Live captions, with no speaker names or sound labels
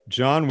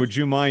John, would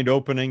you mind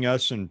opening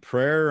us in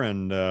prayer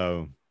and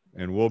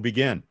we'll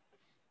begin?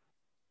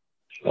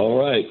 All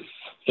right.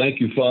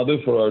 Thank you, Father,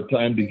 for our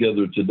time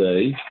together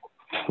today,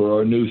 for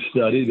our new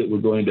study that we're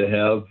going to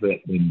have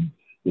in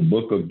the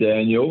book of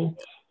Daniel,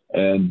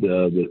 and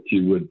that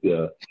you would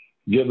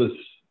give us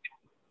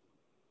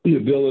the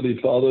ability,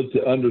 Father,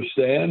 to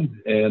understand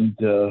and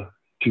to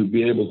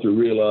be able to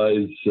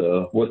realize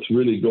what's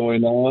really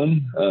going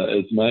on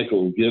as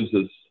Michael gives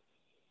us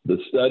the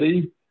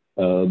study.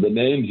 The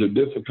names are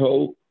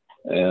difficult,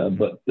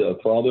 but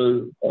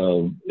Father,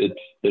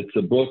 it's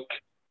a book,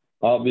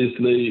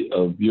 obviously,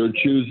 of your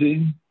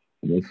choosing,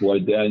 and that's why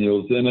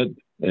Daniel's in it,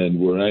 and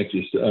we're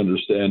anxious to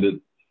understand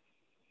it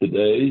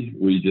today.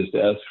 We just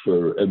ask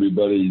for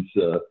everybody's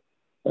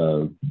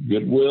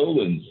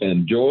goodwill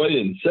and joy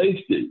and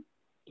safety,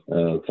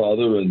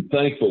 Father, and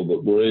thankful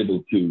that we're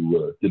able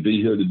to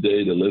be here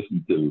today to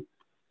listen to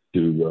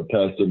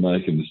Pastor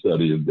Mike in the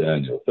study of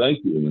Daniel.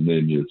 Thank you in the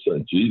name of your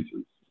Son,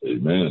 Jesus.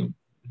 Amen.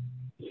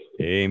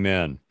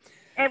 Amen.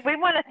 And we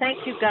want to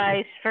thank you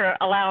guys for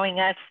allowing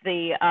us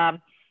the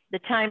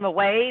time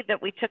away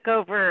that we took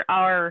over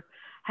our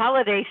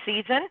holiday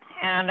season,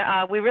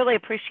 and we really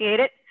appreciate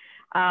it.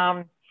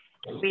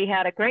 We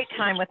had a great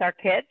time with our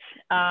kids,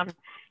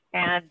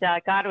 and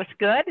God was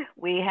good.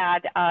 We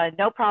had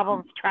no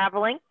problems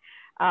traveling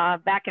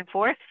back and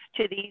forth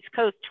to the East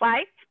Coast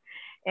twice,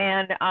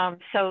 and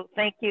so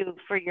thank you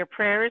for your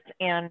prayers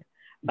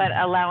but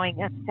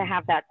allowing us to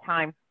have that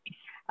time.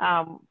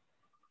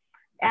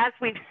 As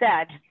we've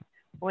said,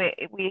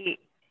 we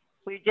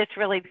just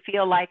really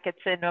feel like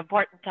it's an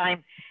important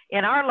time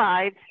in our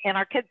lives and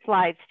our kids'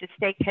 lives to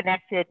stay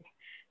connected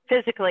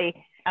physically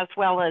as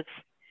well as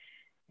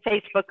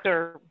Facebook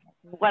or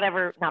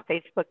whatever, not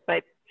Facebook,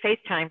 but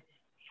FaceTime.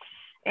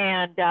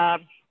 And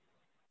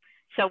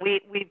so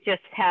we've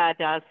just had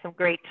some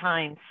great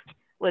times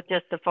with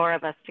just the four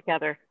of us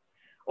together,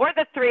 or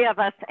the three of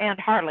us and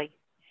Harley,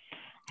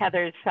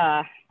 Heather's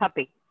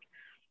puppy.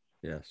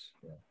 Yes.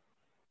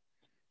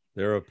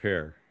 They're a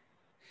pair.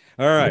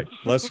 All right,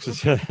 let's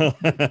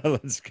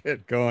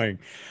get going.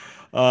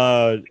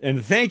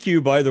 And thank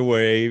you, by the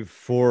way,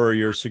 for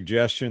your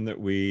suggestion that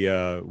we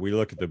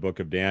look at the book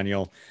of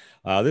Daniel.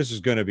 This is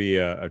going to be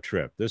a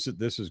trip. This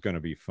is going to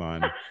be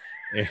fun,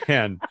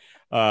 and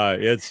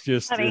it's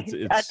just it's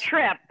a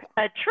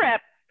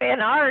trip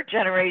in our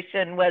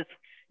generation was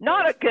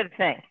not a good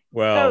thing.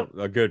 Well,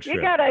 so a good trip.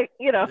 You gotta,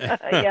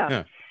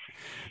 yeah.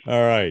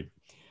 All right.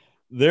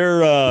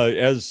 There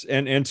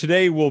and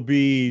today will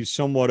be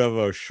somewhat of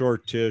a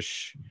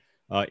shortish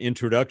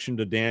introduction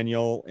to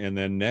Daniel, and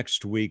then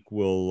next week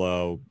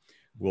we'll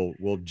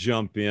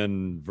jump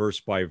in verse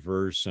by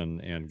verse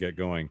and get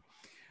going.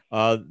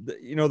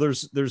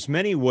 There's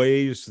many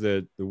ways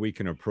that we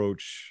can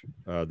approach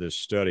this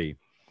study,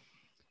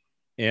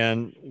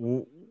 and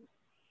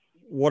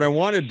what I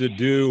wanted to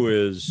do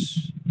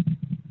is,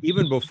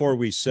 even before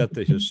we set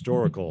the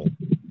historical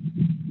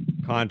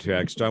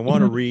context, I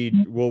want to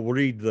we'll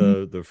read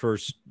the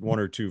first one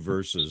or two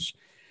verses,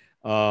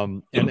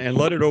 and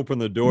let it open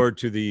the door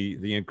to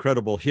the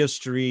incredible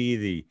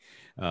history,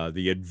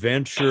 the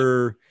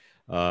adventure,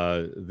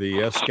 the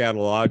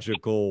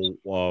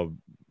eschatological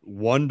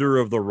wonder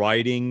of the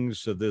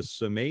writings of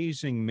this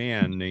amazing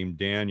man named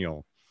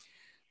Daniel.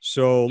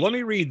 So let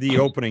me read the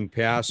opening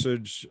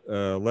passage.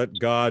 Let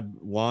God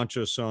launch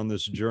us on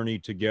this journey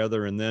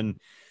together, and then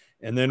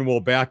we'll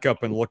back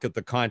up and look at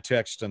the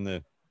context and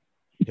the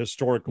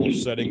historical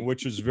setting,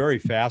 which is very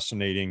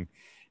fascinating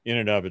in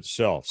and of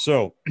itself.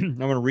 So I'm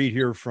going to read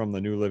here from the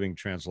New Living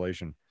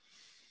Translation.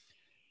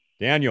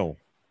 Daniel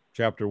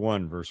chapter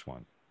 1, verse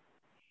 1.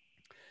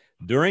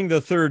 During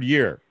the third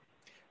year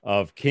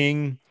of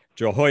King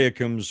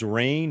Jehoiakim's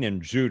reign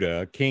in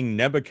Judah, King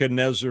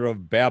Nebuchadnezzar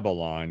of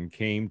Babylon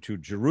came to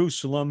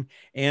Jerusalem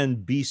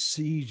and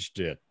besieged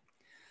it.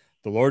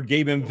 The Lord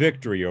gave him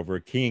victory over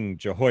King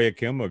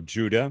Jehoiakim of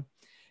Judah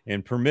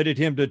and permitted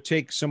him to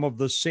take some of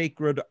the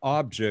sacred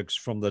objects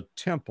from the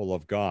temple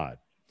of God.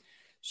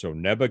 So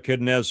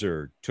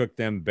Nebuchadnezzar took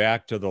them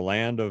back to the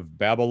land of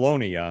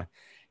Babylonia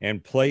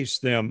and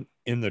placed them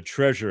in the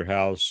treasure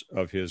house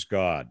of his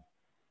God.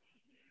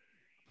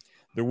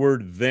 The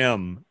word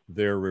them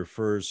there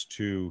refers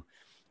to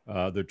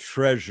the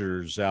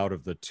treasures out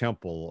of the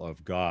temple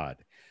of God.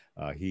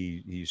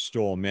 He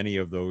stole many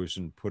of those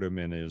and put them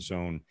in his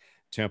own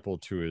temple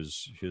to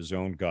his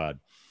own God.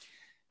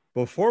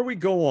 Before we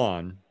go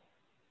on,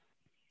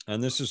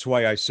 and this is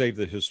why I saved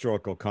the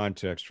historical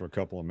context for a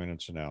couple of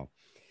minutes now,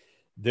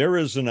 there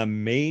is an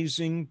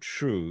amazing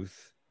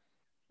truth,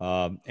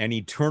 an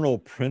eternal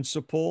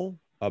principle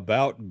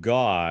about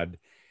God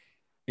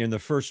in the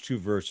first two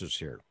verses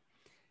here.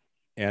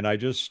 And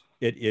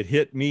it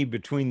hit me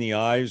between the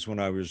eyes when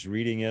I was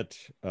reading it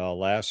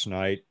last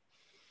night.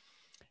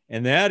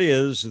 And that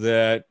is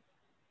that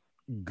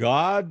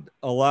God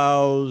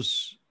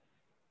allows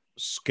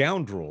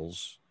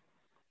scoundrels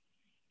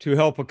to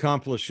help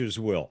accomplish his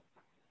will.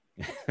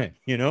 And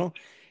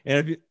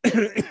if you,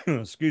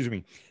 excuse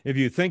me, if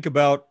you think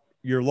about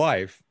your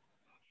life,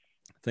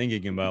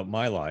 thinking about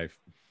my life,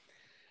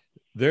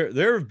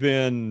 there have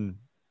been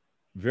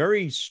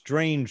very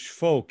strange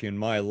folk in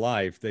my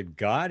life that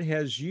God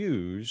has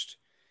used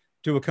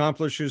to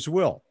accomplish his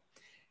will.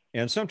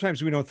 And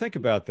sometimes we don't think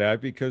about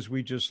that because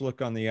we just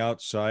look on the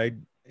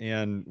outside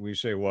and we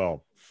say,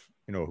 well,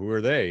 who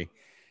are they?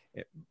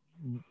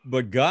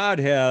 But God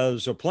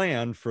has a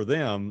plan for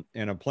them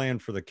and a plan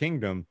for the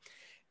kingdom.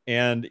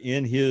 And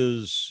in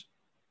his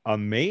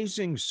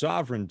amazing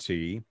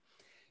sovereignty,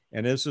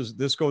 and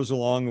this goes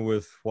along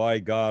with why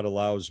God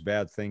allows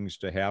bad things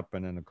to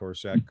happen. And of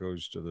course, that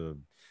goes to the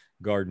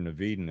Garden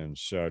of Eden and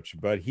such.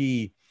 But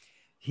he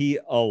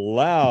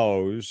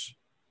allows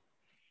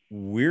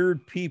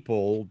weird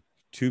people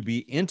to be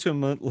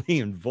intimately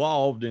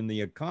involved in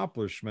the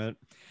accomplishment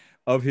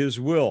of his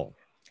will.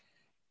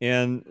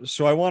 And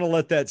so I want to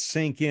let that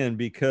sink in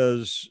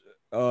because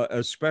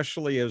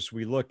especially as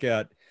we look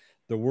at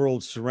the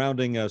world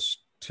surrounding us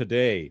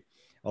today,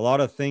 a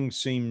lot of things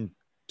seem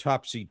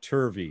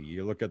topsy-turvy.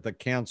 You look at the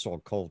cancel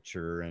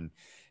culture and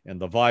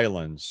the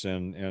violence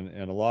and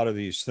a lot of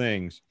these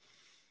things.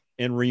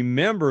 And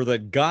remember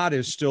that God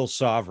is still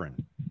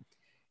sovereign.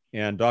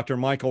 And Dr.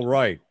 Michael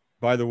Wright,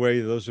 by the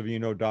way, those of you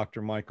know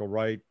Dr. Michael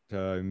Wright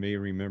may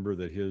remember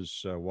that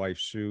his wife,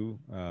 Sue,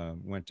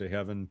 went to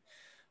heaven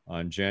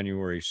on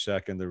January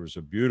 2nd. There was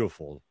a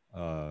beautiful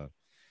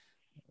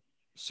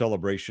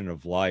celebration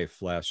of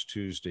life last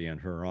Tuesday in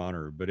her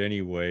honor. But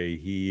anyway,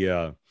 he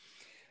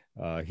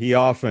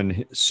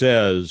often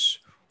says,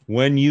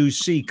 when you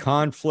see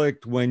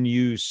conflict, when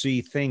you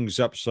see things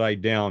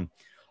upside down,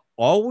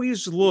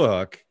 always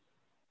look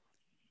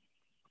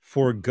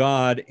for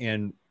God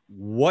and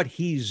what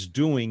he's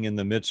doing in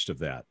the midst of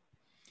that.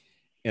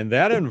 And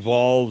that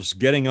involves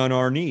getting on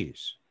our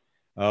knees.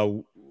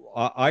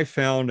 I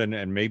found,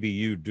 and maybe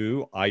you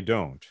do, I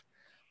don't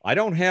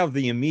have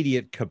the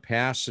immediate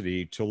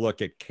capacity to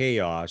look at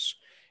chaos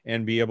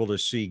and be able to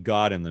see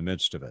God in the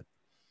midst of it.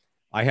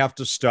 I have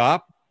to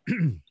stop,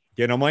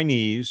 get on my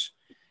knees,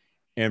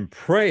 and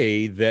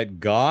pray that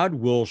God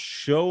will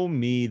show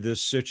me the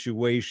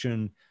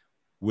situation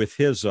with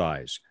his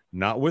eyes,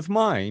 not with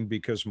mine,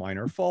 because mine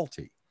are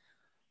faulty.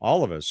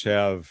 All of us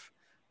have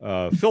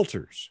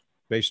filters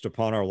based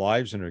upon our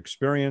lives and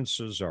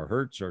experiences, our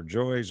hurts, our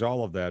joys,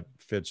 all of that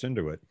fits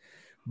into it.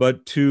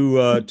 But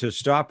to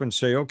stop and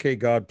say, okay,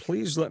 God,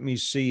 please let me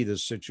see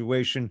this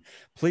situation.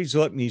 Please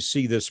let me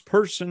see this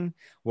person,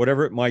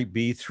 whatever it might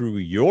be, through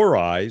your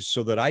eyes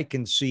so that I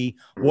can see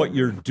what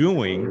you're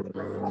doing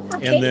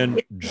and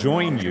then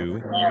join you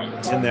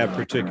in that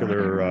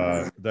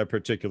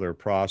particular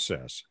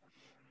process.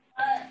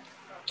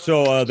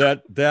 So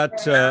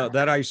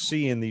that I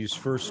see in these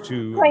first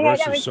two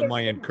verses. So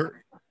my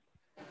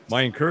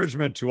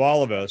encouragement to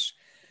all of us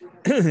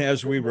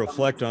as we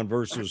reflect on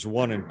verses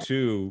 1 and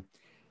 2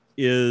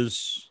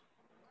 is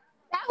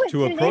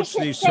to approach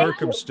these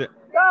circumstances.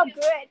 Oh,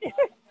 good.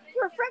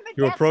 We're from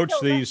to approach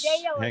these.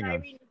 Hang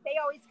on. They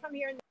always come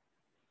here.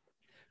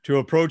 To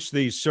approach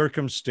these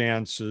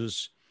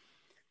circumstances,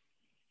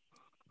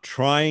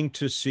 trying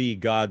to see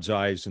God's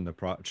eyes in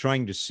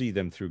trying to see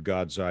them through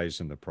God's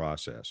eyes in the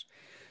process.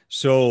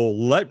 So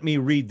let me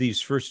read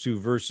these first two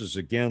verses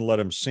again, let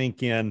them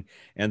sink in,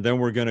 and then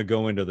we're going to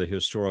go into the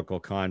historical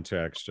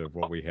context of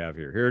what we have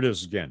here. Here it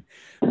is again.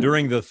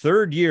 During the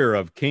 3rd year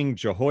of King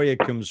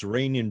Jehoiakim's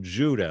reign in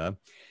Judah,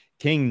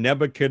 King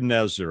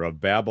Nebuchadnezzar of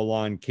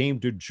Babylon came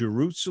to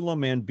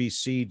Jerusalem and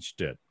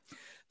besieged it.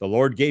 The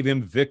Lord gave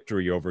him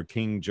victory over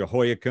King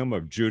Jehoiakim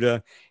of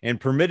Judah and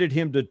permitted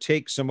him to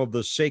take some of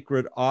the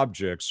sacred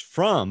objects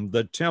from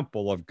the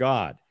temple of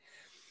God.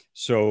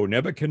 So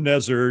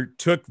Nebuchadnezzar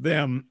took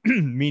them,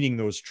 meaning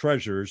those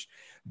treasures,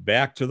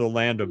 back to the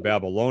land of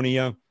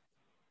Babylonia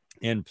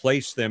and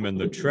placed them in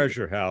the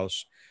treasure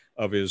house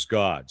of his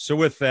God. So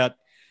with that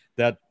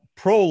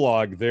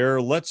prologue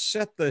there, let's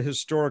set the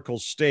historical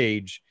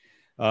stage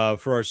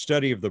for our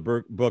study of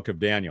the book of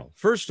Daniel.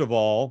 First of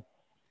all,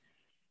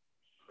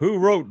 who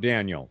wrote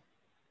Daniel?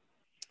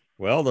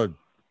 Well, the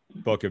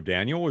book of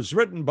Daniel was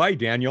written by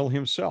Daniel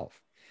himself.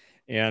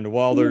 And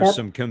while there's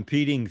some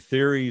competing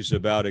theories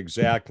about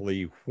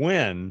exactly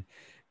when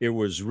it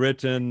was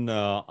written,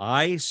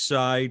 I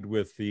side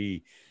with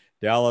the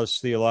Dallas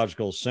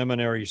Theological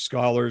Seminary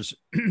scholars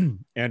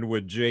and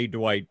with J.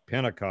 Dwight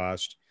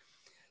Pentecost,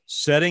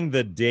 setting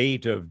the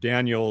date of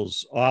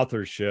Daniel's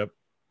authorship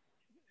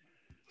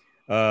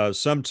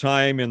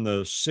sometime in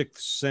the 6th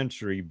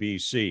century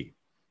BC.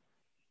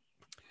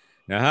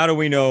 Now, how do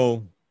we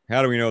know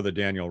that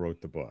Daniel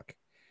wrote the book?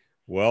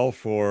 Well,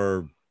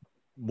 for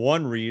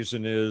one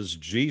reason is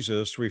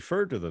Jesus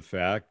referred to the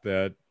fact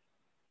that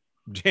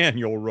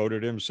Daniel wrote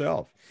it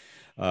himself.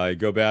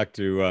 Go back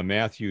to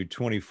Matthew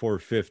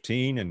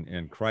 24:15,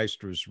 and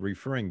Christ was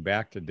referring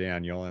back to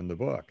Daniel in the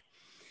book.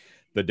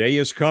 The day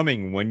is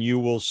coming when you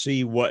will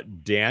see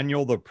what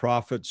Daniel the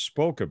prophet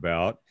spoke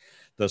about,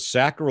 the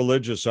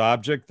sacrilegious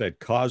object that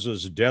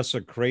causes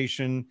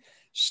desecration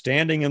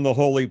standing in the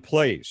holy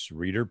place.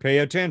 Reader, pay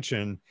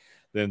attention.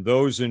 Then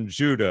those in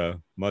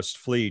Judah must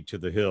flee to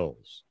the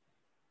hills.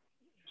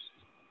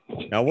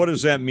 Now, what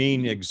does that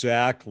mean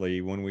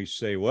exactly when we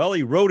say, well,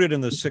 he wrote it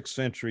in the 6th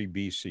century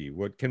BC?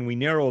 What can we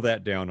narrow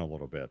that down a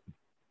little bit?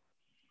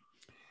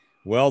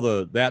 Well,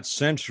 that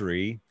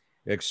century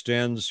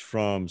extends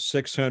from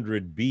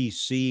 600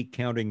 BC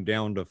counting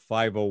down to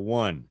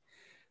 501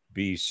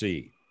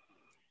 BC.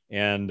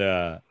 And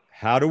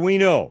how do we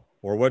know,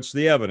 or what's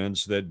the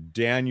evidence that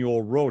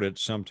Daniel wrote it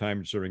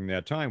sometime during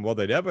that time? Well,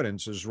 that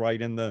evidence is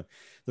right in the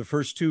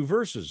first 2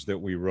 verses that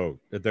we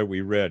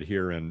read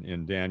here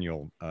in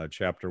Daniel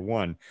chapter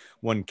 1,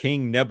 when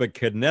King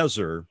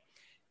Nebuchadnezzar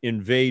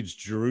invades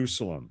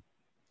Jerusalem.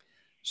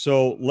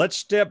 So let's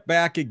step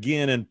back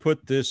again and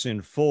put this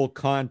in full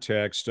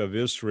context of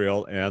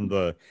Israel and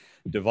the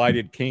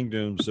divided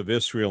kingdoms of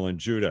Israel and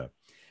Judah.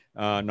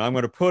 Now I'm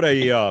going to put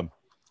a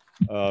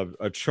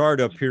chart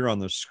up here on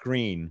the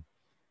screen.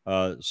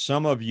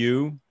 Some of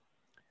you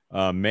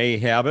may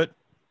have it.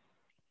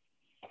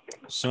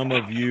 Some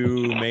of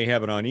you may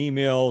have it on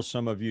email.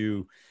 Some of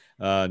you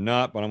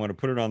not, but I'm going to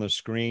put it on the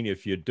screen.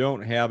 If you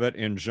don't have it,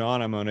 and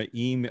John,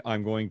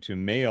 I'm going to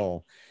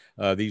mail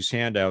these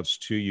handouts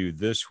to you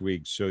this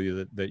week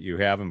so that you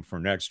have them for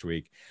next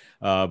week.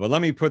 But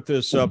let me put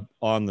this up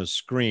on the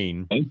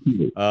screen.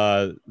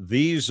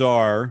 These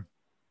are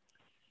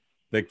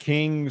the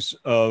kings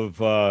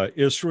of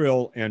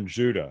Israel and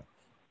Judah.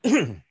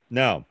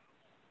 Now,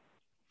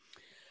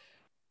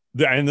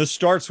 and this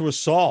starts with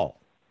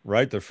Saul,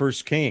 right? The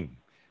first king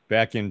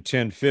back in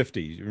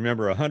 1050.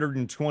 Remember,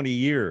 120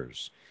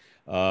 years,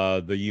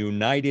 the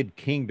United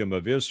Kingdom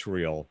of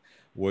Israel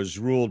was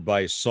ruled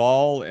by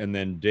Saul and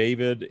then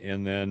David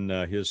and then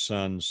his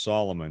son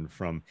Solomon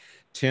from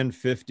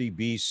 1050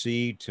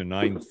 BC to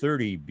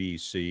 930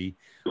 BC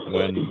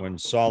when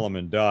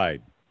Solomon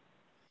died.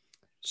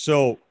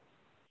 So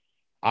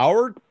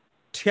our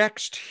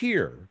text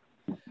here,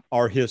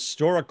 our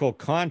historical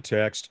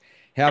context,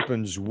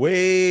 happens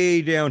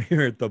way down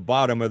here at the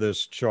bottom of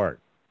this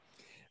chart,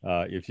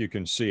 if you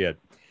can see it.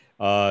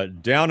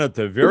 Down at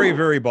the very,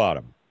 very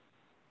bottom,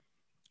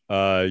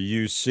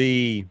 you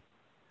see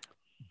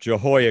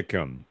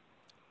Jehoiakim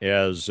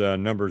as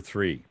number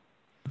 3,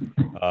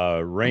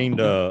 reigned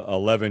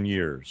 11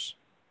 years.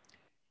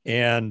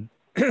 And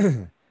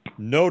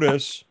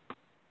notice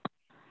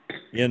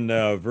in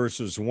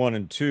verses 1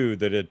 and 2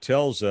 that it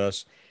tells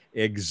us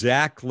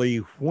exactly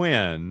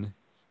when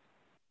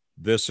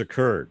this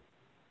occurred.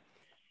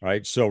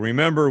 Right. So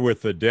remember,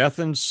 with the death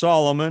of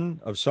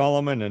Solomon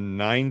in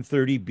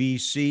 930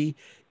 BC,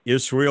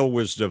 Israel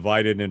was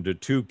divided into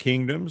 2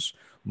 kingdoms,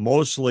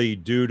 mostly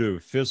due to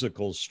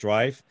physical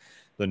strife.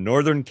 The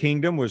northern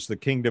kingdom was the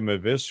kingdom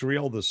of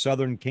Israel, the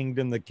southern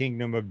kingdom, the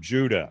kingdom of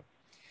Judah.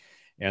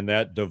 And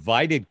that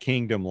divided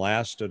kingdom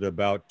lasted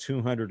about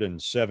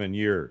 207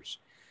 years.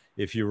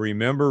 If you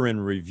remember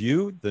in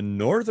review, the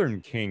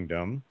northern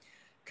kingdom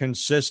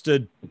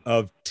consisted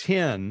of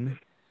 10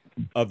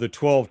 of the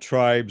 12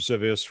 tribes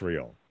of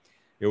Israel.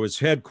 It was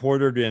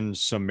headquartered in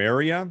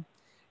Samaria,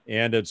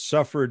 and it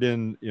suffered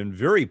in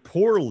very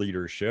poor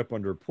leadership,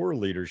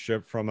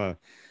 from a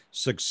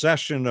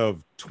succession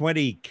of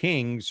 20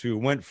 kings who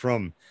went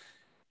from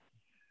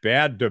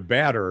bad to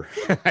badder,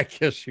 I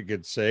guess you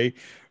could say,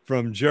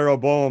 from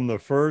Jeroboam the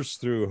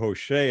first through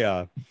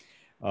Hoshea,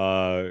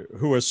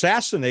 who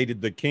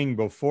assassinated the king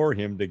before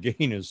him to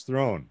gain his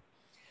throne.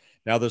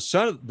 Now, the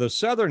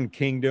southern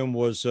kingdom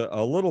was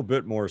a little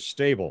bit more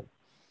stable,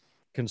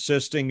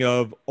 consisting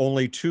of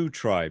only 2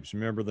 tribes.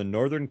 Remember, the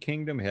northern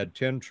kingdom had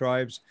 10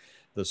 tribes.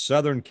 The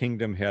southern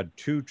kingdom had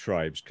 2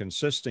 tribes,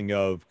 consisting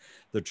of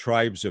the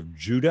tribes of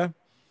Judah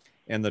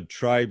and the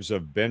tribes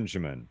of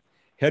Benjamin,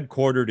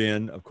 headquartered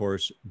in, of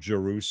course,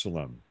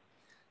 Jerusalem.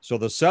 So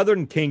the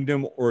southern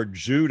kingdom, or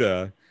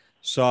Judah,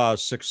 saw a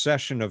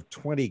succession of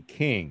 20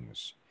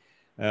 kings.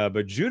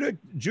 But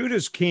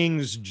Judah's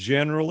kings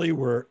generally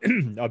were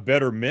a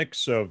better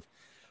mix of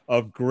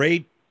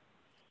great,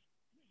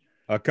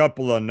 a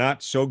couple of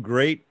not so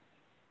great,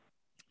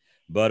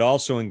 but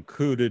also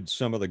included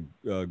some of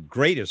the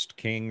greatest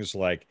kings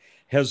like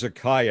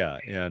Hezekiah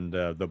and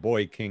the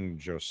boy King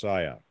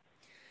Josiah.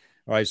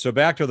 All right, so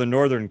back to the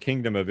northern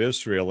kingdom of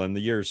Israel. In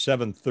the year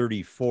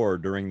 734,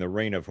 during the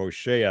reign of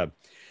Hoshea,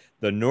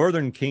 the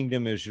northern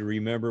kingdom, as you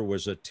remember,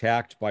 was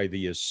attacked by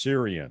the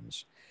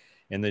Assyrians.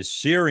 And the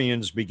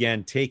Assyrians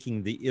began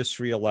taking the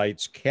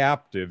Israelites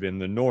captive in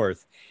the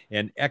north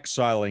and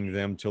exiling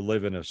them to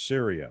live in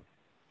Assyria.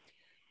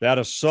 That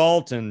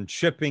assault and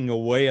chipping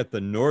away at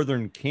the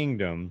northern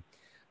kingdom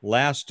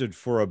lasted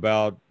for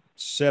about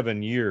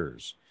 7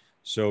 years.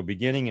 So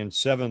beginning in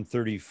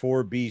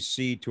 734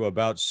 BC to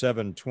about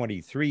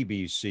 723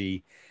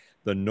 BC,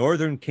 the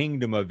northern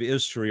kingdom of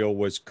Israel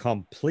was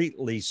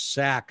completely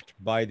sacked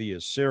by the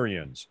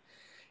Assyrians,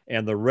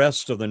 and the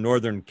rest of the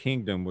northern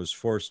kingdom was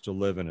forced to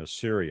live in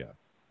Assyria.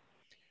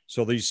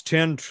 So these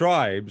 10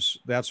 tribes,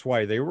 that's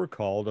why they were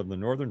called, of the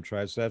northern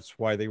tribes, that's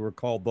why they were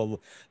called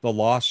the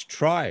lost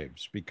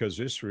tribes, because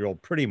Israel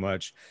pretty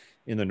much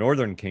in the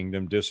northern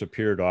kingdom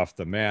disappeared off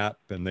the map,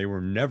 and they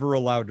were never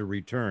allowed to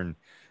return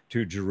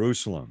to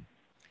Jerusalem.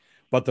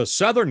 But the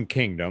southern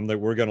kingdom that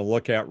we're going to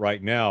look at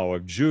right now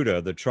of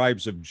Judah, the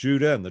tribes of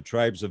Judah and the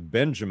tribes of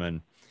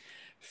Benjamin,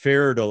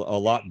 fared a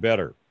lot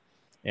better.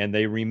 And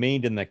they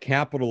remained in the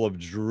capital of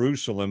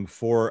Jerusalem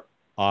for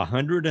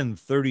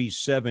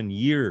 137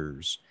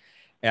 years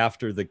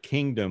after the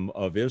kingdom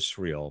of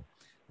Israel,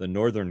 the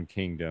northern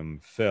kingdom,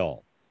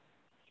 fell.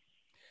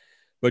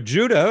 But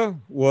Judah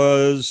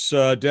was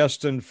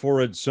destined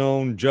for its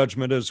own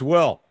judgment as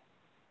well.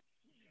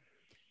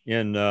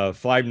 In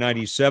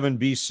 597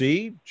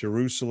 BC,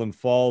 Jerusalem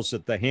falls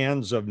at the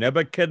hands of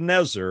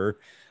Nebuchadnezzar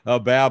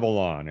of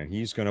Babylon, and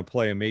he's going to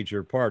play a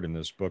major part in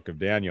this book of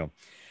Daniel.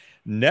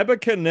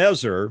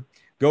 Nebuchadnezzar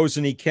goes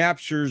and he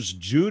captures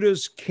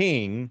Judah's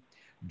king,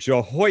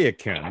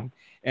 Jehoiakim,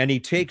 and he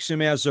takes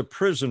him as a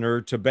prisoner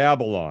to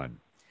Babylon.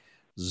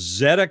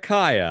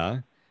 Zedekiah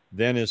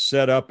then is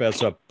set up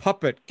as a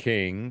puppet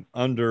king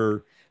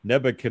under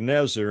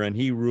Nebuchadnezzar, and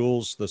he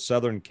rules the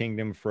southern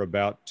kingdom for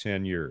about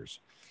 10 years.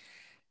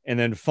 And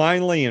then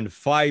finally in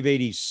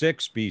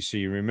 586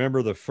 BC,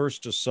 remember the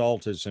first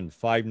assault is in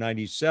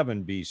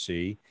 597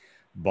 BC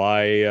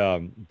by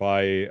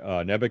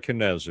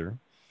Nebuchadnezzar.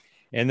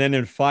 And then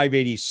in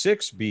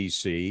 586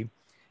 BC,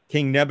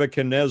 King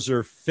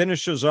Nebuchadnezzar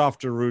finishes off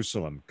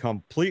Jerusalem,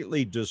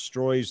 completely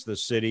destroys the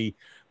city,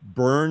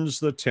 burns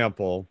the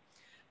temple.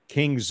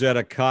 King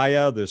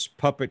Zedekiah, this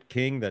puppet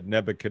king that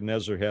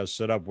Nebuchadnezzar has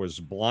set up, was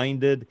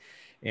blinded,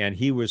 and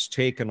he was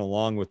taken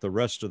along with the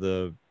rest of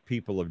the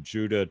people of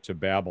Judah to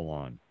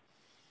Babylon.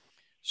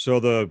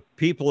 So the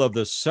people of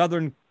the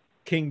southern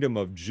kingdom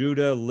of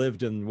Judah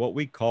lived in what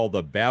we call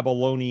the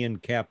Babylonian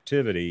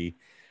captivity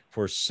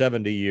for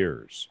 70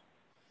 years.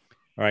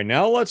 All right,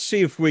 now let's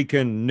see if we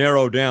can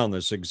narrow down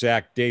this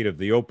exact date of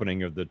the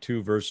opening of the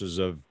 2 verses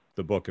of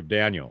the book of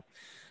Daniel.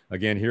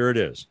 Again, here it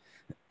is.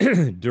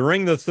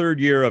 During the 3rd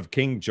year of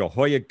King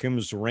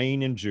Jehoiakim's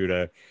reign in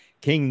Judah,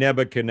 King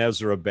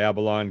Nebuchadnezzar of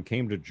Babylon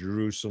came to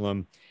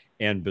Jerusalem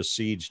and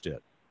besieged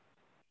it.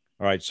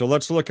 All right, so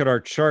let's look at our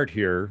chart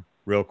here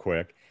real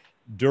quick.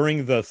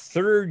 During the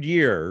 3rd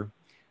year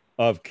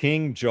of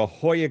King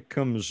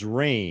Jehoiakim's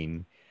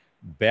reign,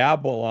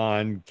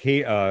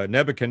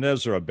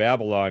 Nebuchadnezzar of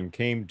Babylon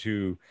came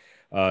to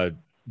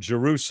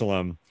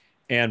Jerusalem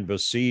and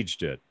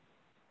besieged it.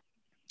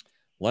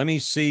 Let me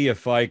see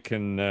if I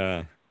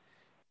can,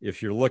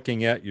 if you're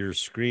looking at your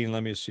screen,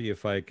 let me see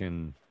if I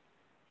can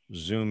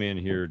zoom in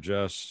here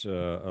just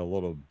a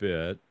little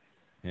bit.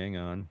 Hang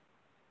on.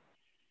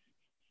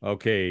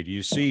 Okay, do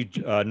you see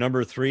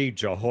number 3,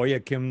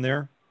 Jehoiakim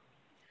there?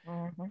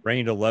 Mm-hmm.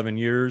 Reigned 11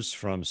 years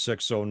from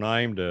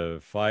 609 to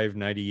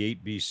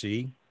 598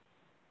 BC.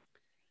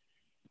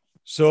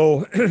 So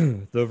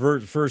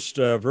the first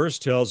verse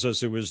tells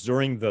us it was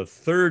during the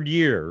 3rd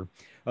year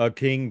of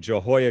King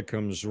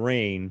Jehoiakim's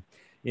reign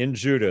in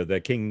Judah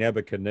that King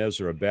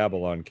Nebuchadnezzar of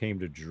Babylon came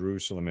to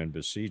Jerusalem and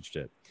besieged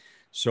it.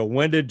 So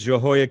when did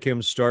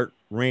Jehoiakim start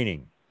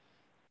reigning?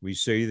 We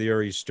see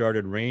there he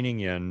started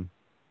reigning in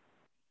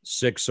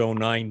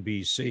 609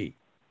 BC.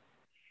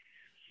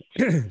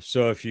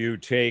 So if you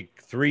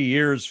take 3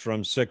 years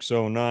from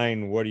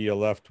 609, what are you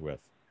left with?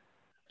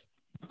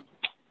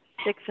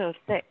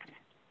 606.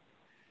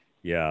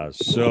 Yeah,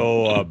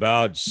 so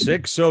about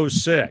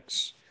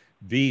 606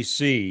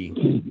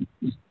 BC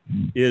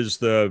is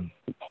the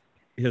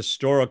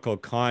historical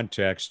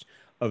context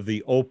of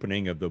the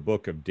opening of the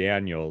book of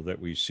Daniel that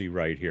we see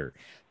right here.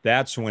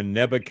 That's when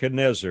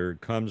Nebuchadnezzar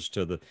comes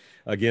to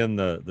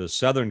the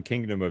southern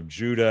kingdom of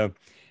Judah,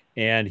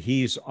 and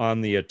he's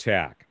on the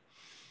attack.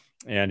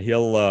 And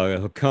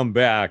he'll come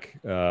back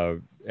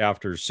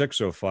after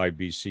 605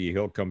 BC.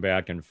 He'll come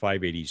back in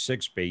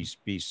 586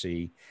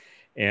 BC.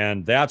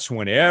 And that's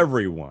when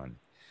everyone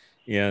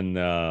in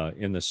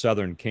the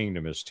southern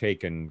kingdom is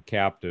taken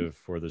captive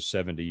for the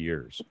 70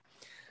 years.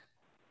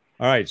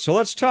 All right, so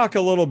let's talk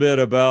a little bit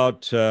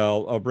about,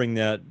 I'll bring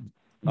that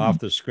off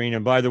the screen.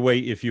 And by the way,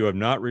 if you have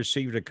not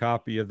received a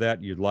copy of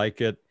that, you'd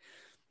like it,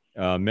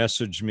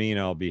 message me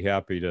and I'll be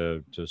happy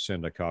to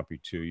send a copy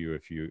to you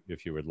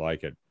if you would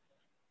like it.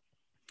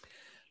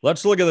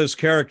 Let's look at this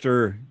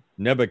character,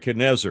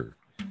 Nebuchadnezzar,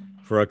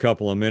 for a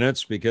couple of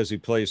minutes because he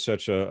plays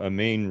such a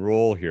main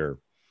role here.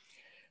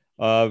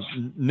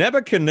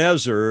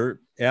 Nebuchadnezzar,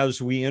 as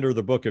we enter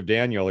the book of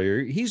Daniel here,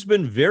 he's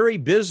been very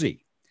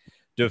busy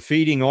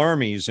defeating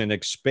armies and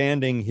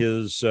expanding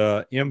his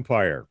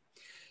empire.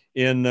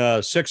 In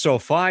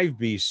 605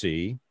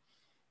 BC,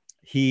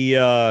 he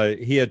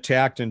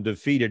attacked and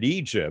defeated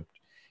Egypt,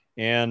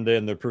 and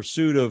in the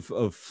pursuit of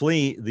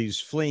these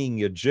fleeing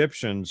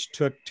Egyptians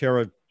took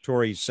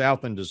territory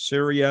south into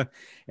Syria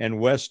and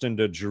west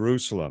into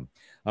Jerusalem.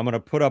 I'm going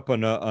to put up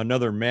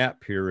another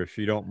map here, if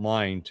you don't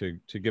mind,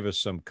 to give us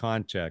some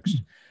context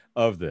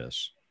of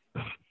this.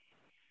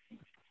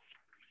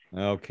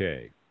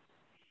 Okay.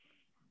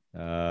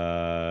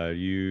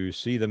 You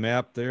see the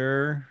map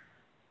there?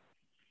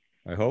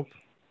 I hope.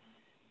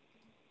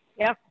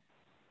 Yep.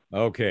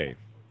 Okay.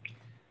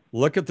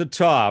 Look at the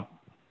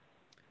top.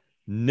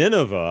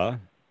 Nineveh,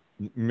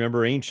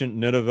 remember ancient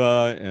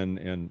Nineveh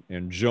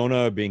and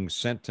Jonah being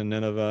sent to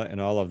Nineveh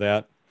and all of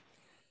that?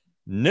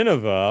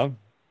 Nineveh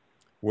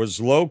was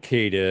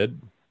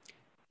located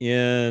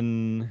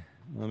in,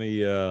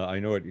 I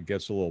know it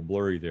gets a little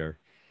blurry there,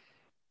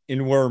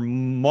 in where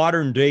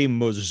modern day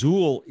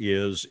Mosul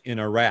is in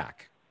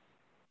Iraq.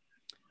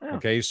 Oh.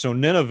 Okay, so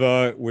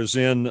Nineveh was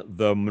in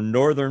the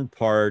northern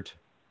part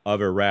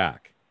of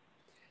Iraq.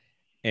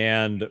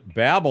 And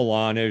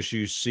Babylon, as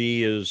you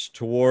see, is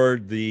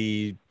toward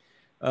the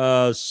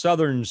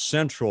southern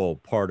central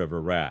part of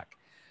Iraq.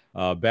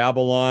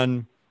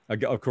 Babylon,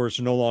 of course,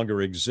 no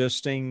longer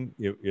existing.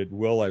 It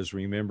will, as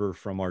we remember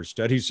from our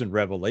studies in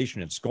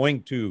Revelation, it's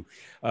going to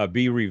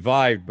be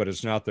revived, but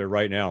it's not there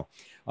right now.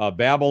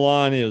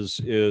 Babylon is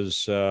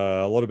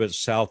a little bit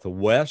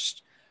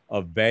southwest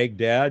of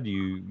Baghdad.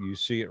 You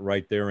see it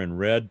right there in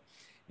red.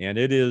 And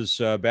it is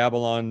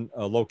Babylon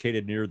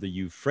located near the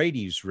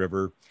Euphrates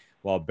River,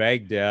 while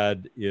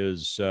Baghdad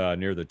is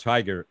near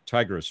the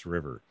Tigris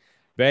River.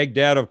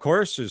 Baghdad, of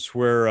course, is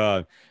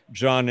where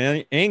John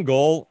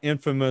Engel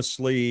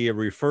infamously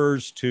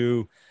refers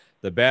to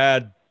the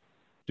bad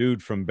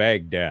dude from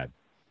Baghdad.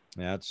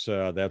 That's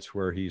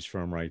where he's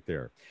from right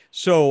there.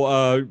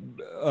 So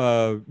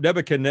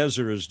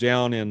Nebuchadnezzar is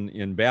down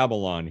in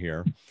Babylon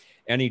here,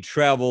 and he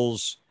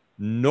travels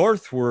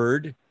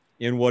northward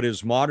in what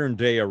is modern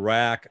day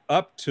Iraq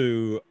up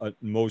to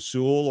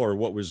Mosul, or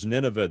what was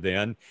Nineveh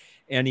then,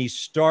 and he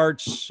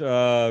starts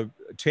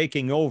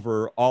taking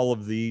over all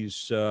of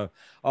these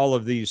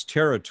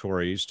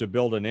territories to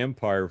build an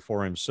empire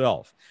for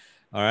himself.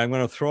 All right, I'm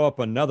going to throw up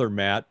another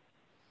map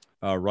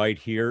right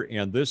here,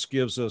 and this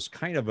gives us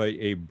kind of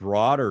a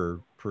broader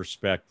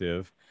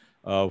perspective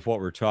of what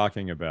we're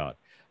talking about.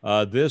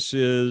 This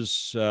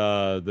is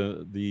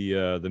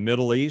the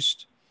Middle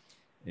East,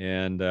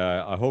 and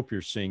I hope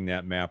you're seeing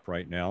that map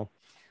right now.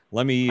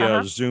 Let me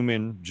zoom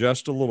in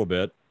just a little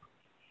bit.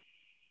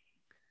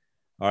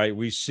 All right,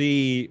 we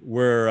see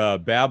where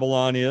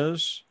Babylon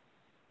is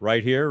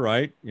right here,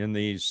 right in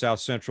the south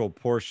central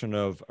portion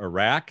of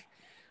Iraq.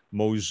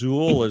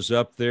 Mosul is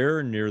up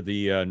there near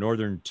the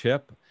northern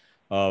tip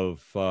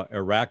of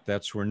Iraq.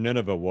 That's where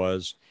Nineveh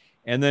was.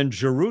 And then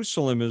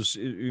Jerusalem is,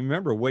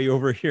 remember, way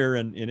over here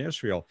in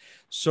Israel.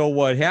 So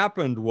what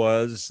happened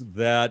was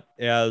that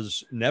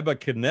as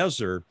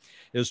Nebuchadnezzar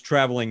is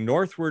traveling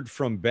northward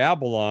from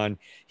Babylon,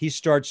 he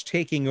starts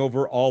taking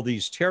over all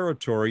these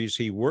territories.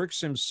 He works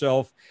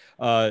himself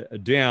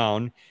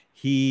down.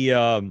 He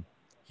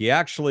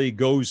actually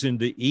goes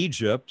into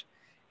Egypt,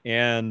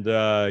 and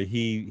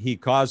he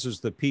causes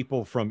the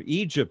people from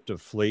Egypt to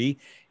flee.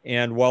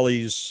 And while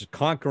he's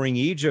conquering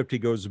Egypt, he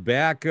goes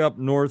back up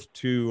north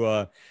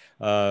to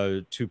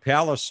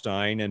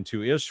Palestine and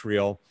to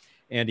Israel,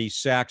 and he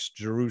sacks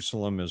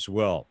Jerusalem as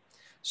well.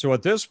 So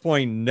at this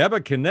point,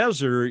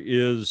 Nebuchadnezzar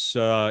is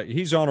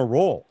he's on a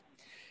roll,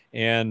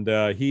 and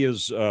he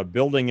is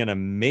building an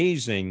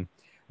amazing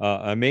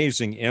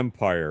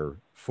empire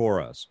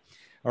for us.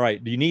 All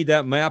right, do you need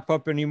that map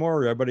up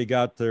anymore? Everybody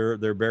got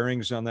their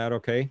bearings on that?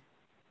 Okay.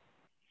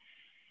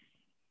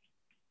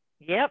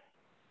 Yep.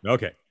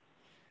 Okay.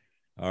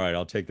 All right,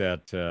 I'll take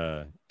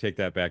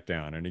that back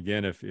down. And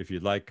again, if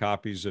you'd like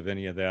copies of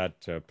any of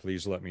that,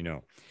 please let me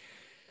know.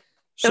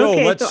 So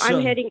okay, so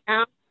I'm heading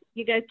out.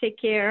 You guys take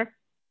care.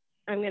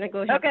 I'm going to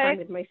go have fun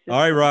with my sister.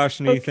 All right,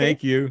 Roshni,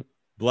 thank you.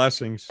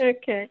 Blessings.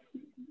 Okay.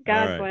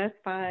 God bless.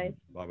 Bye.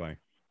 Bye-bye.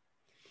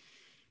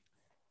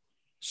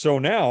 So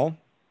now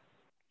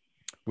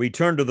we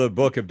turn to the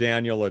book of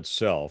Daniel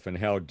itself and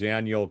how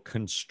Daniel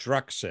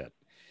constructs it.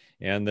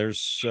 And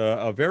there's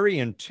a very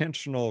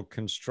intentional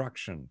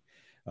construction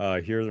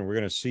here, and we're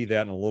going to see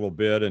that in a little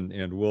bit,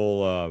 and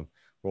we'll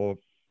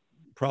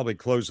probably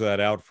close that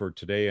out for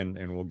today,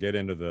 and we'll get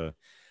into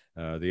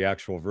the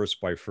actual verse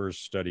by verse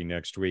study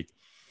next week.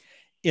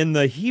 In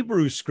the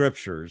Hebrew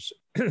scriptures,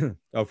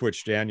 of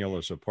which Daniel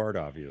is a part,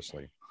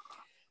 obviously,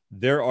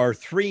 there are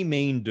three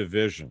main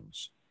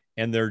divisions,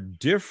 and they're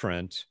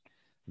different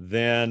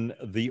than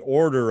the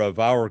order of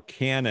our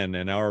canon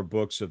and our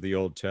books of the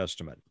Old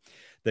Testament.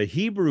 The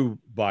Hebrew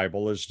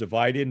Bible is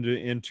divided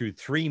into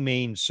three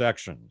main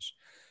sections: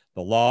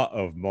 the law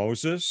of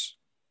Moses,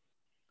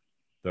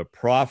 the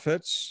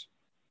prophets,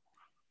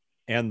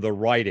 and the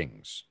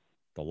writings.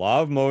 The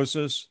law of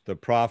Moses, the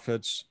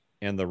prophets,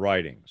 and the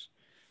writings.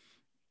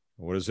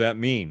 What does that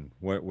mean?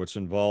 What's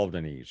involved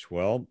in each?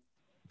 Well,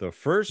 the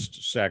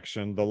first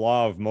section, the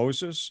law of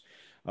Moses,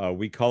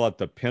 we call it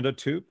the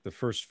Pentateuch, the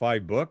first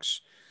 5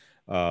 books: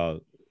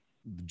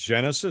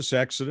 Genesis,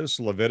 Exodus,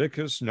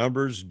 Leviticus,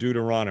 Numbers,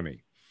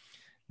 Deuteronomy.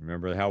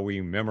 Remember how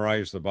we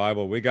memorize the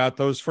Bible? We got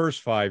those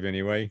first 5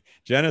 anyway: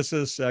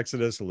 Genesis,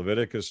 Exodus,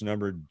 Leviticus,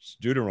 Numbers,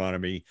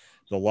 Deuteronomy,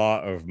 the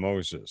law of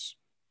Moses.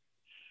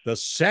 The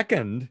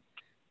second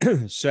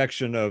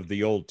section of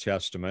the Old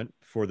Testament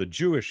for the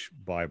Jewish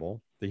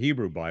Bible, the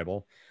Hebrew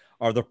Bible,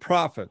 are the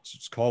prophets.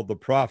 It's called the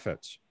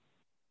prophets.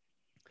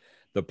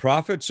 The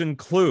prophets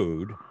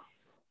include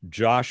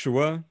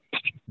Joshua,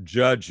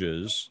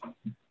 Judges,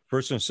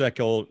 1st and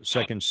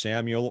 2nd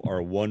Samuel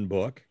are one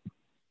book.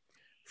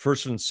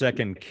 1st and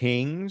 2nd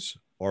Kings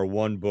are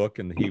one book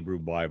in the Hebrew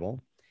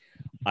Bible.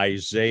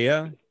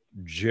 Isaiah,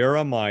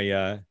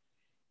 Jeremiah,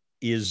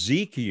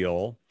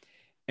 Ezekiel,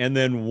 and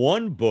then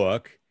one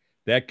book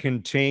that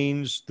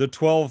contains the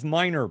 12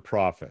 minor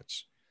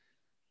prophets.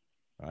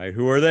 All right,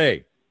 who are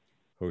they?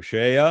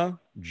 Hosea,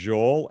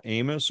 Joel,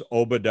 Amos,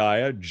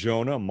 Obadiah,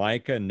 Jonah,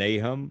 Micah,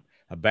 Nahum,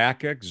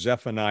 Habakkuk,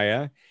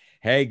 Zephaniah,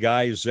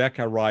 Haggai,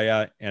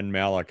 Zechariah, and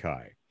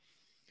Malachi.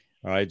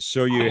 All right,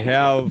 so you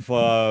have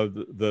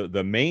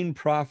the main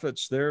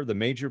prophets there, the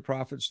major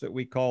prophets that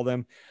we call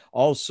them,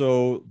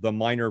 also the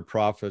minor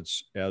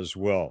prophets as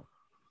well.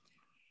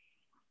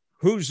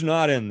 Who's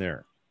not in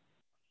there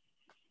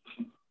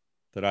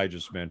that I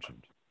just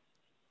mentioned?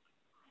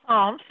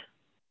 Psalms.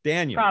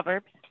 Daniel.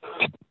 Proverbs.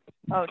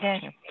 Oh,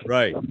 Daniel.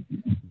 Right.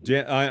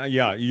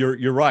 Yeah,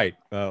 you're right,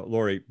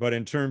 Lori. But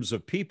in terms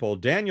of people,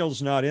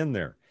 Daniel's not in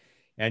there.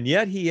 And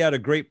yet he had a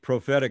great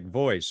prophetic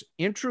voice.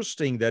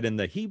 Interesting that in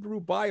the Hebrew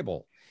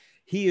Bible,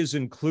 he is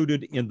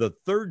included in the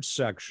third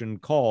section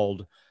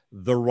called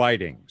the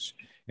writings.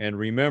 And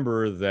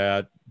remember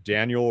that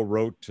Daniel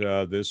wrote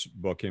this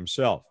book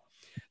himself.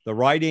 The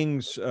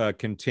writings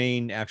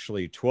contain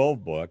actually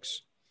 12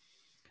 books: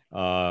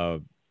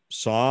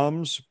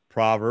 Psalms,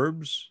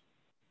 Proverbs,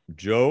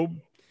 Job,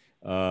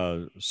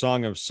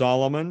 Song of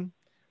Solomon,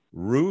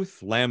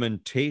 Ruth,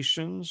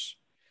 Lamentations,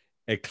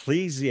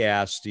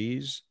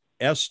 Ecclesiastes,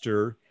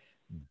 Esther,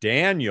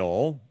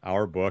 Daniel,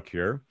 our book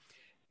here,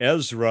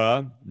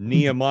 Ezra,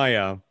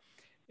 Nehemiah,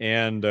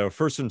 and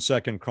 1st and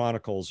 2nd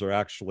Chronicles are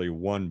actually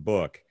one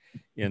book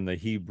in the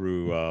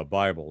Hebrew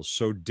Bible.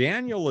 So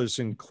Daniel is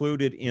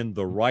included in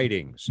the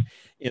writings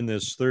in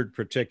this third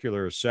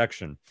particular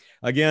section.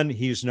 Again,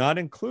 he's not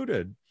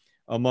included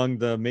among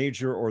the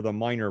major or the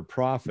minor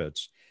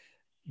prophets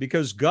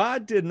because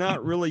God did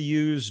not really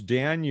use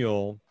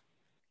Daniel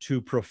to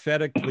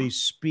prophetically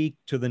speak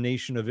to the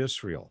nation of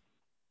Israel.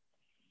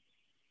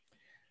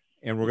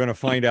 And we're going to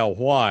find out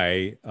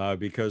why,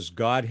 because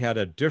God had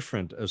a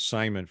different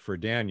assignment for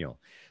Daniel.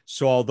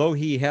 So although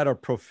he had a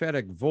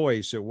prophetic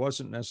voice, it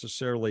wasn't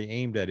necessarily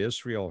aimed at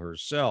Israel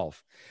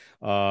herself,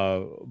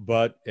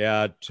 but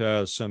at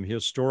some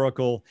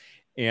historical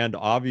and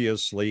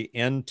obviously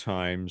end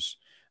times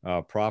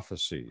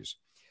prophecies.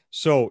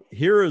 So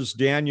here is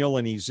Daniel,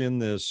 and he's in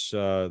this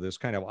this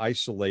kind of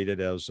isolated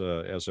as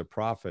a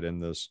prophet in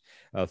this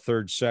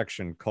third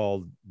section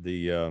called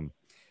the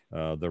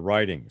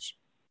writings.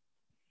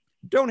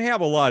 Don't have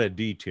a lot of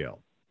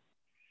detail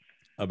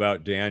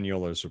about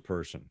Daniel as a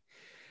person,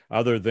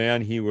 other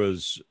than he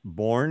was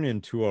born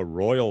into a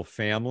royal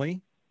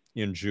family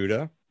in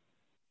Judah.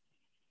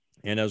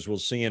 And as we'll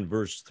see in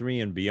verse 3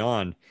 and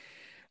beyond,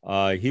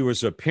 he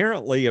was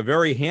apparently a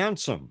very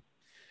handsome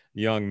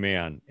young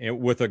man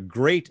with a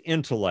great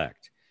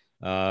intellect.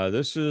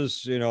 This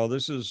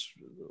is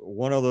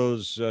one of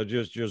those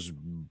just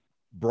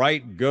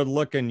bright,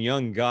 good-looking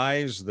young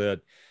guys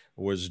that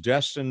was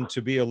destined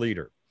to be a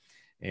leader.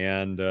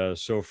 And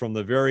so from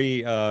the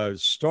very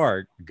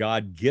start,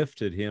 God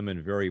gifted him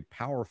in very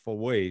powerful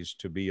ways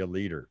to be a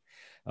leader,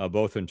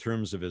 both in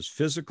terms of his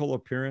physical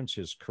appearance,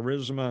 his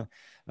charisma,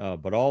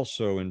 but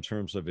also in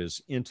terms of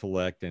his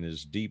intellect and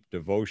his deep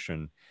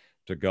devotion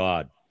to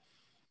God.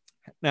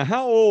 Now,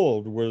 how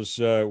old was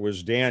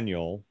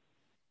Daniel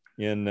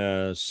in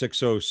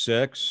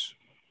 606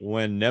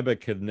 when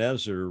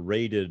Nebuchadnezzar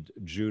raided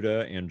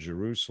Judah and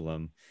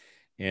Jerusalem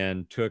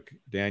and took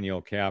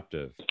Daniel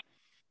captive?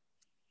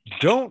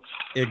 Don't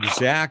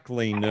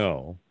exactly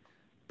know,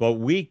 but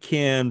we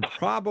can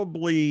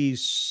probably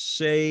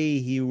say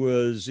he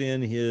was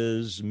in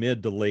his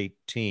mid to late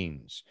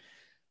teens.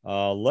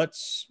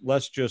 Let's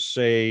just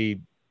say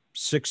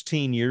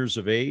 16 years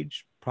of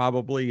age,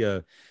 probably,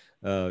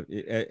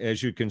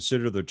 as you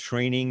consider the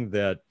training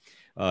that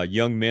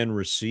young men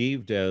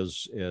received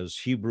as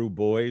Hebrew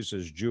boys,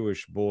 as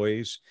Jewish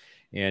boys,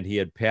 and he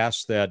had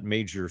passed that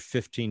major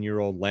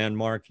 15-year-old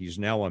landmark. He's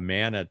now a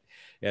man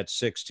at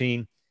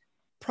 16.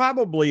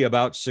 Probably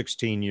about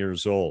 16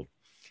 years old.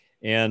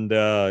 And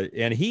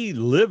he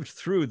lived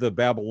through the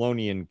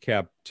Babylonian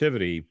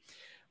captivity,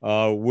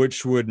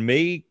 which would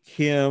make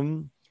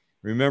him,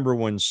 remember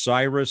when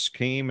Cyrus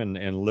came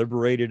and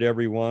liberated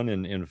everyone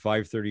in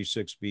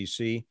 536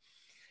 BC?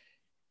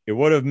 It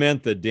would have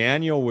meant that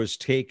Daniel was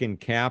taken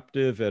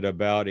captive at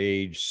about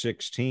age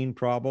 16,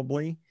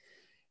 probably,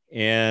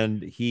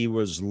 and he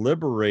was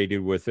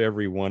liberated with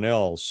everyone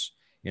else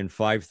in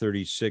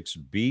 536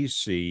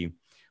 BC,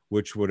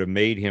 which would have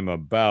made him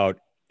about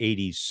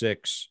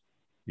 86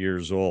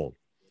 years old.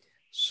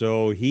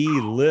 So he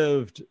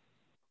lived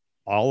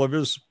all of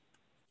his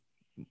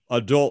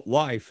adult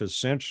life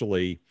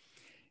essentially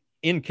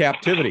in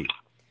captivity.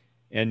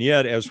 And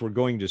yet, as we're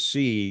going to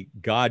see,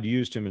 God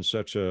used him in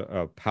such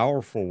a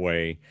powerful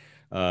way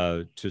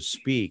to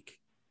speak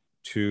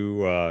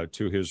to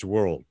his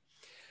world.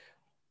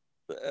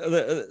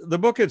 The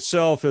book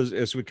itself,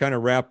 as we kind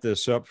of wrap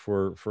this up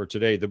for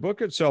today, the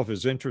book itself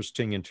is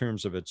interesting in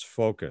terms of its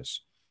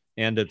focus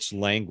and its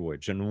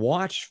language. And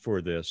watch for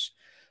this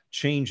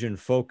change in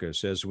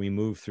focus as we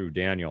move through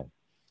Daniel.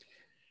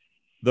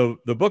 The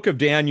book of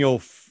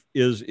Daniel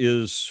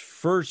is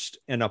first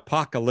an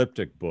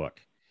apocalyptic book.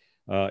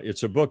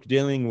 It's a book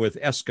dealing with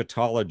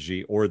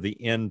eschatology, or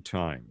the end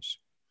times.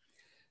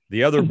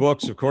 The other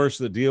books, of course,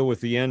 that deal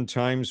with the end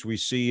times, we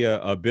see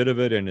a bit of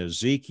it in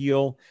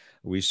Ezekiel.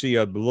 We see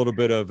a little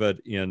bit of it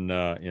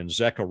in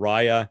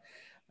Zechariah.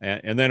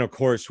 And then, of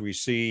course, we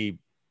see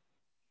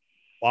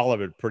all of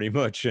it pretty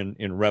much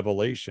in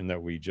Revelation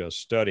that we just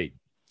studied.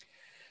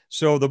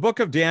 So the book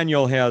of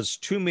Daniel has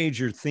two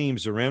major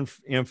themes or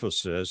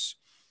emphases.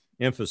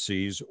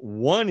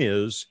 One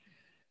is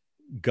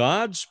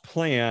God's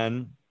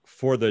plan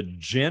for the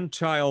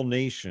Gentile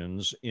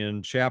nations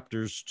in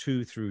chapters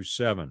 2 through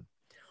 7.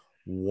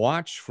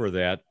 Watch for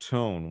that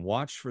tone,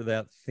 watch for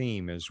that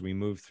theme as we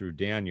move through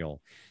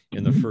Daniel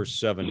in the first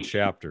 7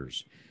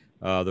 chapters.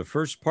 The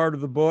first part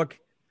of the book,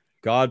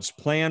 God's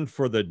plan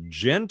for the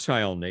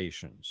Gentile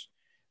nations.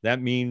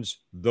 That means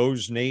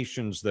those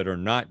nations that are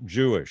not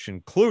Jewish,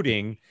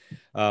 including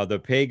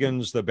the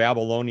pagans, the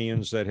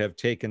Babylonians that have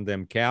taken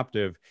them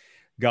captive.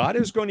 God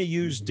is going to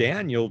use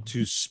Daniel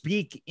to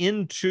speak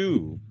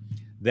into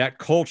that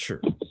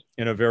culture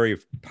in a very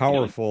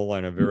powerful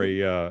and a very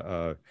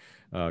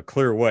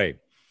clear way.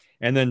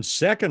 And then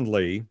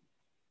secondly,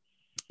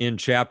 in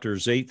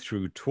chapters 8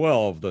 through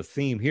 12, the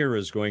theme here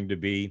is going to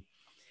be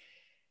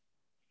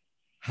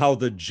how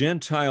the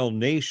Gentile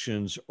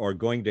nations are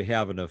going to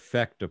have an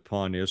effect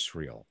upon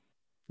Israel.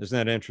 Isn't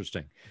that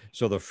interesting?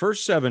 So the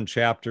first 7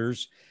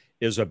 chapters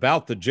is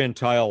about the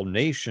Gentile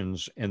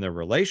nations and their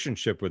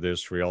relationship with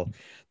Israel.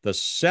 The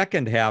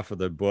second half of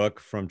the book,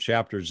 from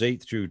chapters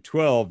 8 through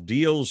 12,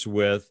 deals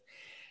with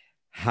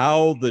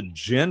how the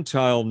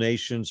Gentile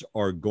nations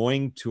are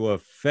going to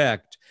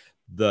affect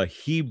the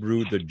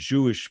Hebrew, the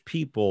Jewish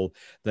people,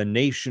 the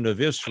nation of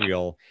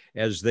Israel,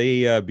 as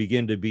they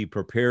begin to be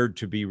prepared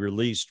to be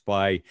released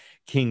by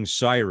King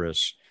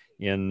Cyrus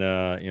in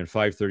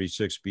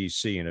 536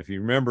 BC. And if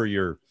you remember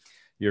your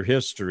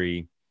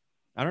history,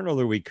 I don't know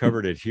that we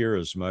covered it here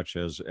as much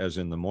as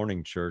in the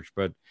morning church,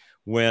 but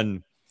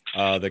when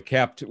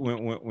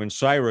when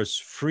Cyrus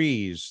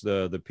frees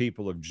the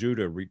people of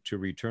Judah to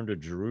return to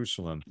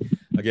Jerusalem,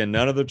 again,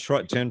 none of the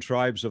 10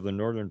 tribes of the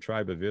northern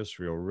tribe of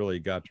Israel really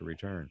got to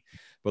return,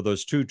 but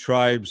those 2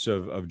 tribes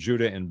of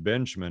Judah and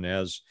Benjamin,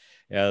 as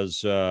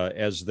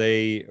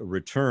they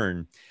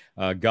return,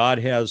 God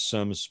has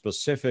some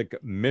specific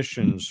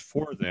missions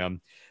for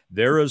them.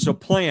 There is a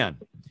plan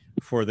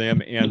for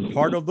them, and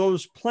part of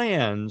those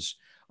plans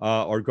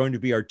are going to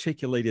be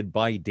articulated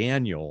by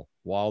Daniel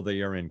while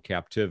they are in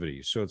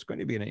captivity. So it's going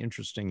to be an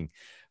interesting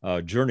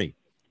journey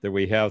that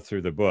we have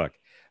through the book.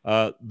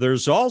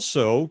 There's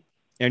also,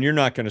 and you're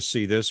not going to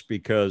see this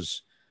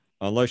because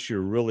unless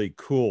you're really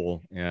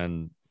cool,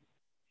 and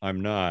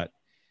I'm not,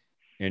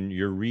 and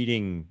you're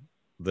reading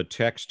the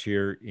text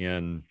here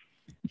in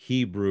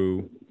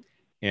Hebrew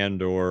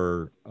and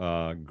or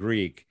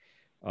Greek,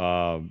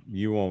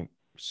 you won't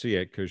see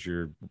it because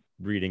you're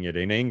reading it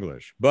in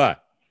English.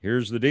 But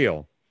here's the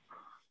deal.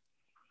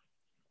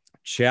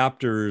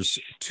 Chapters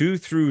 2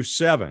 through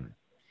 7,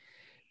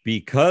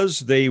 because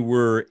they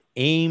were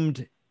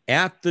aimed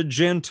at the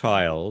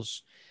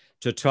Gentiles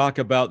to talk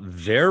about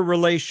their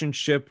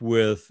relationship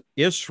with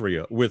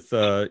Israel,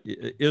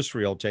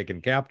 Israel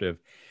taken captive,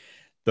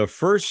 the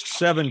first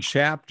 7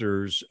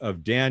 chapters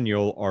of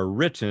Daniel are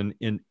written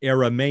in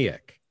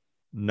Aramaic,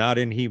 not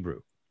in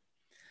Hebrew.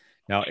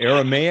 Now,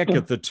 Aramaic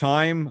at the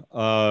time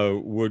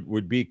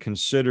would be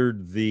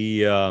considered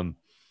the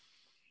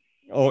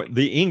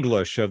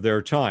English of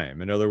their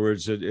time. In other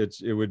words,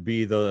 it would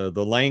be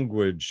the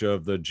language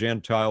of the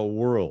Gentile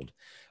world.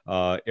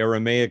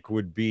 Aramaic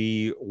would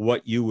be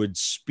what you would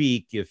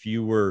speak if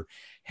you were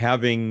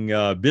having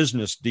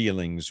business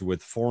dealings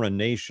with foreign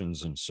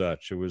nations and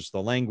such. It was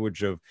the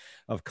language of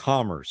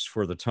commerce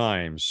for the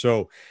time.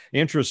 So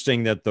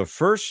interesting that the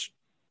first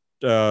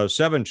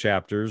 7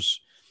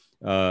 chapters,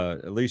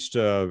 at least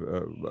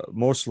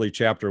mostly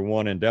chapter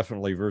 1 and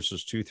definitely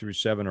verses 2 through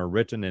 7, are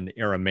written in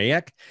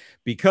Aramaic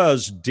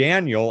because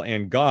Daniel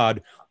and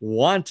God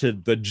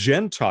wanted the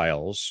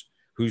Gentiles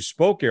who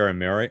spoke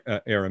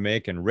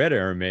Aramaic and read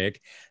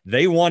Aramaic,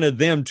 they wanted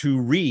them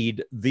to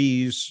read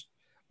these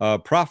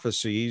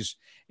prophecies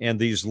and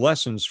these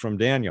lessons from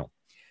Daniel.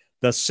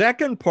 The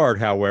second part,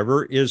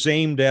 however, is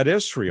aimed at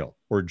Israel,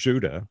 or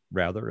Judah,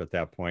 rather, at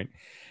that point.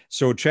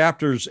 So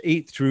chapters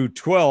 8 through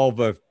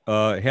 12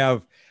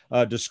 have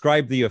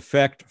described the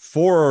effect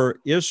for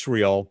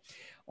Israel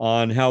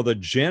on how the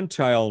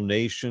Gentile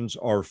nations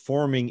are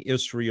forming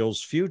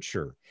Israel's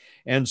future.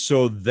 And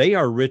so they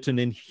are written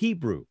in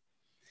Hebrew.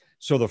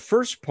 So the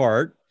first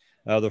part,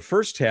 the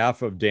first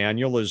half of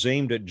Daniel is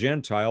aimed at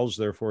Gentiles,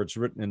 therefore it's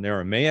written in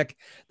Aramaic.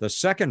 The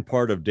second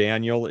part of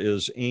Daniel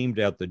is aimed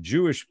at the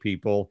Jewish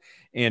people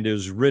and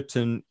is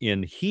written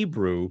in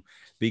Hebrew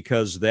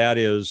because that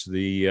is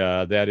the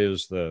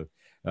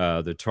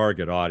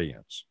target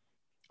audience.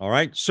 All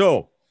right,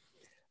 so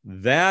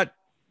that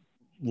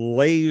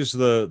lays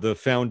the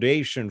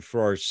foundation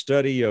for our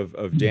study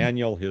of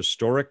Daniel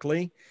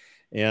historically.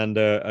 And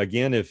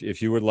again,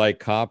 if you would like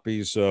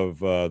copies of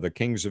the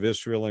Kings of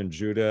Israel and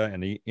Judah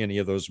and any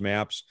of those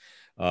maps,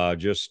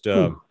 just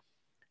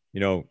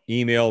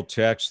email,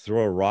 text,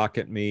 throw a rock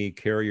at me,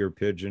 carrier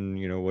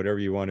pigeon, whatever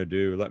you want to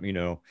do, let me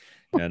know.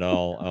 And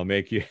I'll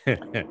make you,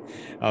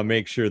 I'll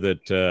make sure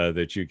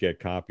that you get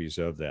copies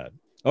of that.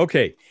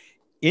 Okay.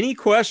 Any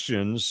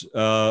questions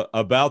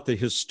about the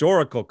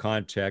historical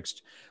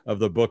context of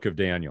the book of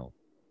Daniel?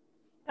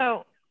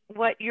 So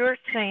what you're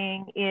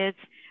saying is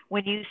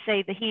when you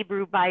say the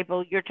Hebrew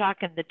Bible, you're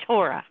talking the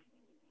Torah,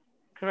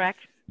 correct?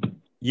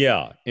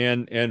 Yeah.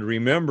 And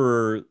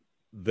remember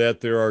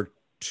that there are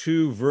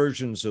two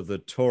versions of the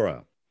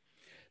Torah.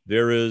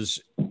 There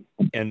is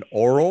an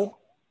oral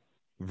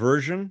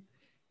version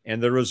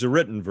and there is a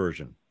written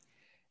version.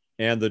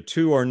 And the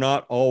two are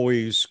not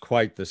always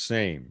quite the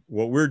same.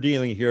 What we're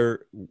dealing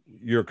here,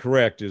 you're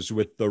correct, is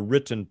with the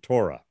written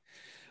Torah.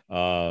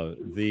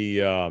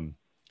 The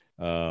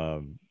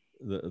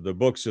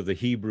books of the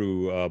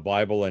Hebrew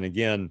Bible, and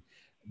again,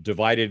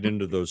 divided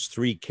into those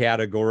three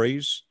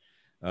categories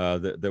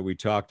that we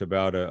talked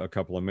about a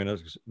couple of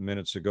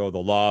minutes ago: the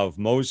law of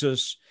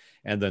Moses,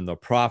 and then the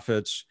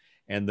prophets,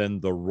 and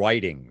then the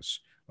writings,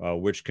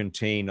 which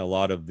contain a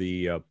lot of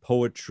the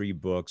poetry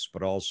books,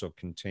 but also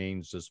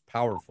contains this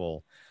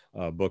powerful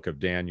book of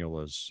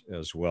Daniel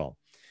as well.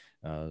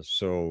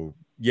 So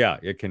yeah,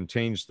 it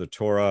contains the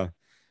Torah,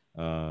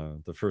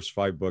 the first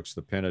 5 books,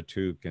 the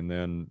Pentateuch, and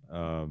then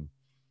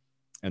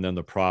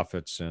the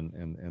prophets,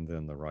 and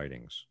then the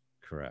writings.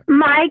 Correct.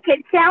 Mike,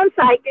 it sounds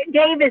like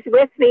Dave is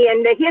with me,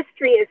 and the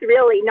history is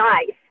really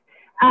nice.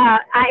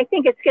 I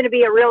think it's going to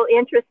be a real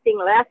interesting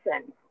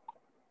lesson.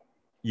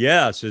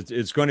 Yes,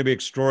 it's going to be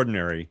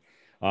extraordinary.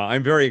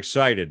 I'm very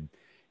excited.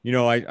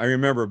 I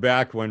remember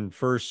back when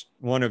first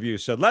one of you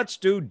said, let's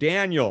do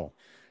Daniel.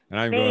 And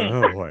I'm going,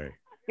 oh boy.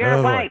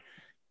 You're right.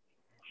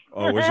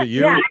 Oh, was it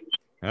you? Yeah.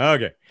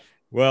 Okay.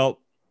 Well,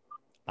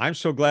 I'm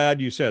so glad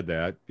you said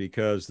that,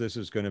 because this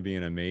is going to be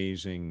an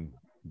amazing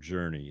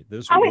journey.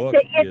 This book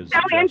is so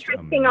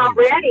interesting amazing.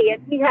 already,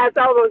 and he has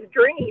all those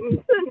dreams.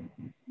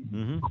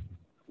 Mm-hmm.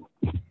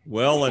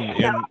 Well,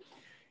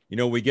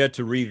 and we get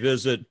to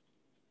revisit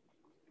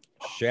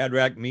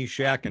Shadrach,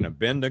 Meshach, and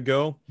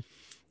Abednego,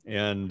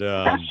 and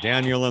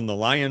Daniel in the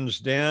lion's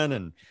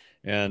den,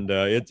 and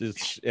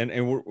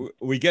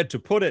we get to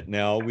put it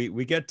now.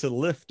 We get to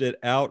lift it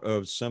out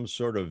of some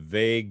sort of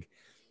vague,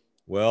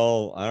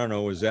 well, I don't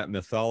know, was that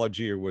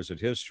mythology or was it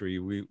history?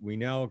 We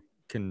now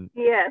can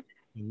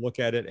look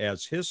at it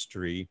as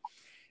history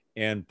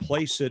and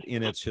place it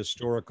in its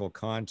historical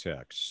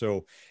context.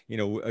 So,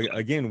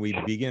 again, we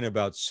begin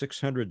about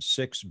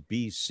 606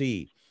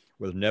 BC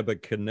with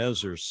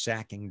Nebuchadnezzar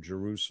sacking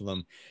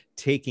Jerusalem,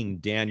 taking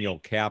Daniel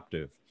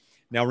captive.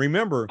 Now,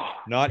 remember,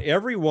 not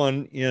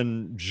everyone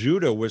in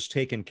Judah was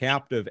taken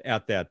captive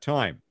at that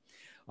time.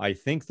 I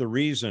think the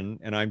reason,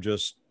 and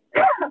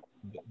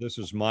this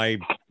is my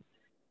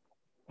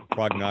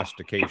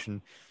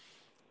prognostication,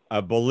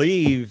 I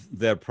believe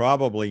that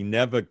probably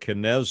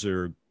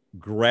Nebuchadnezzar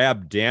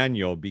grabbed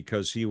Daniel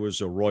because he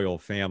was a royal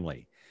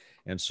family.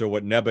 And so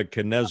what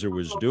Nebuchadnezzar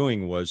was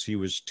doing was he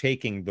was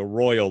taking the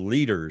royal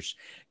leaders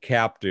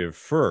captive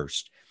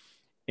first.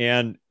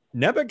 And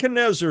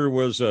Nebuchadnezzar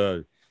was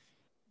a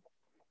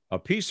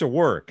piece of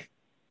work.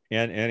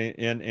 And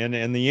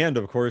in the end,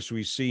 of course,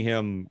 we see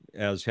him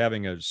as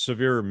having a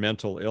severe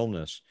mental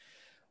illness.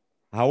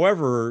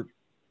 However,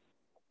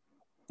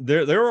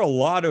 there are a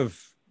lot of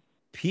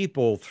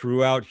people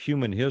throughout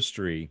human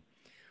history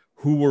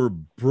who were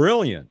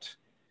brilliant,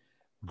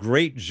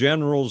 great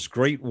generals,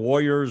 great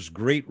warriors,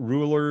 great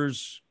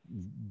rulers,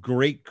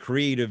 great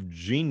creative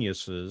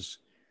geniuses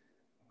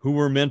who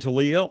were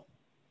mentally ill.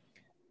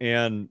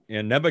 And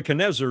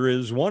Nebuchadnezzar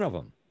is one of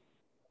them.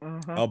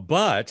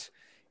 But,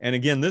 and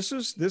again, this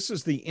is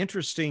the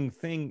interesting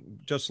thing,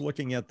 just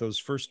looking at those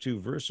first 2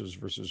 verses,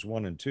 verses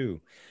 1 and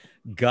 2.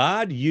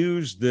 God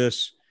used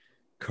this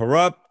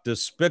corrupt,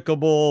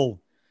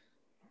 despicable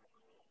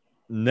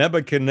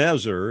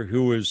Nebuchadnezzar,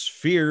 who was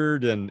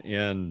feared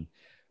and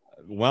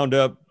wound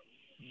up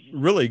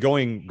really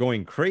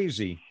going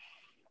crazy.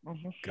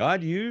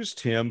 God used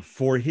him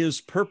for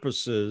his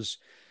purposes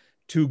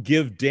to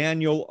give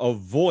Daniel a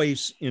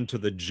voice into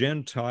the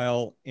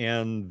Gentile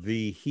and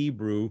the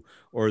Hebrew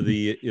or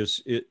the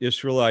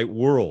Israelite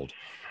world.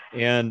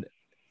 And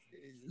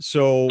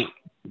so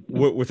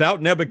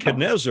without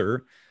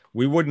Nebuchadnezzar,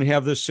 we wouldn't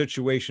have this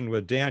situation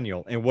with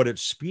Daniel. And what it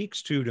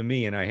speaks to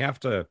me, and I have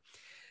to,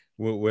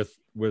 with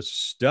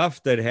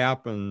stuff that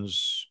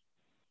happens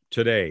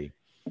today,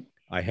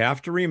 I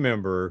have to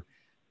remember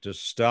to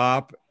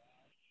stop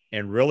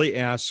and really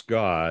ask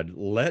God,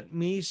 let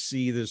me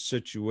see this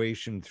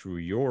situation through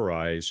your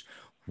eyes.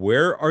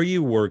 Where are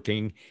you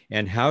working,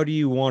 and how do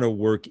you want to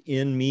work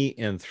in me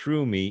and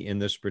through me in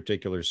this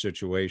particular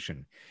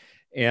situation?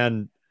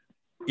 And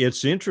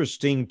it's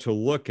interesting to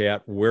look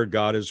at where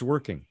God is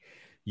working.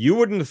 You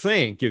wouldn't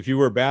think, if you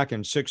were back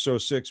in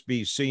 606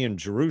 BC in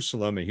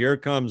Jerusalem, and here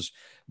comes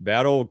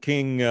bad old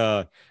King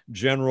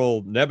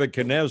General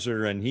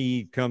Nebuchadnezzar, and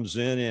he comes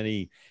in and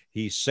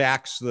he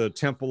sacks the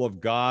temple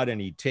of God, and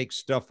he takes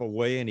stuff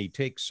away, and he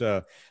takes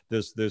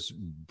this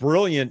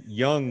brilliant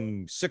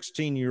young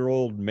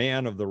 16-year-old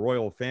man of the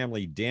royal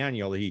family,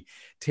 Daniel. He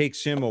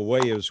takes him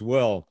away as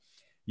well.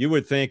 You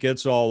would think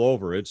it's all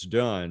over, it's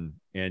done.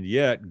 And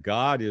yet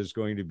God is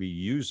going to be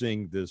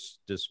using this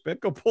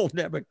despicable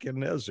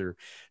Nebuchadnezzar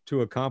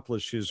to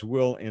accomplish his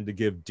will and to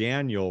give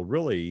Daniel,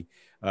 really,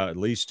 at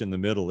least in the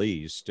Middle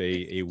East,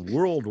 a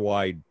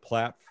worldwide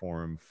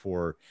platform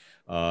for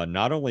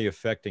not only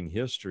affecting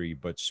history,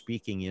 but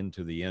speaking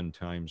into the end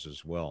times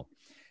as well.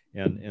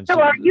 And so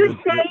are you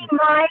saying,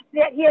 Mike,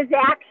 that his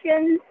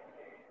actions,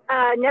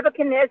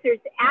 Nebuchadnezzar's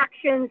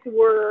actions,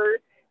 were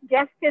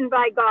destined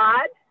by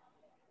God?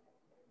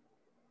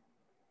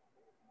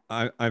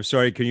 I'm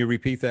sorry, can you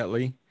repeat that,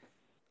 Lee?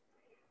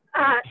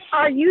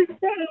 Are you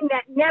saying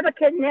that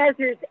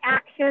Nebuchadnezzar's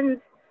actions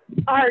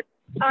are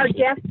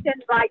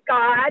destined by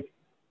God?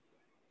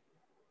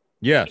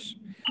 Yes.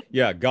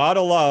 Yeah, God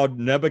allowed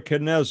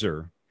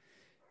Nebuchadnezzar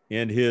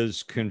in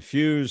his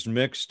confused,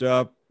 mixed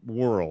up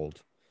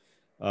world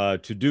to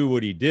do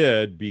what he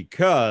did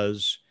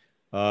because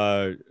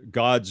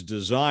God's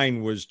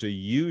design was to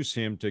use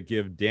him to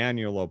give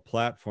Daniel a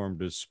platform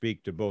to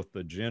speak to both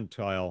the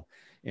Gentile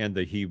and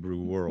the Hebrew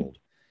world.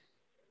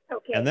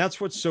 Okay. And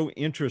that's what's so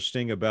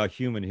interesting about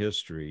human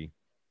history,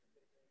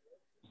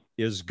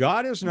 is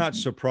God is not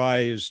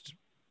surprised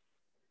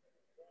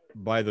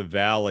by the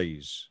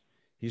valleys.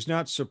 He's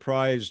not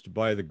surprised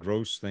by the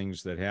gross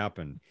things that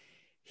happen.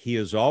 He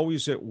is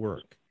always at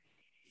work.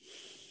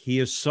 He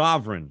is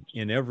sovereign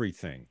in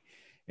everything.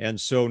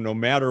 And so no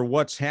matter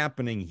what's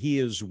happening, he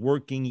is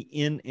working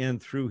in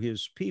and through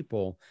his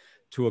people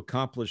to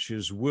accomplish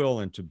his will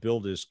and to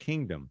build his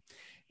kingdom.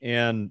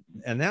 And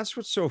that's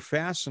what's so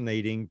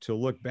fascinating to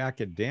look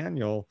back at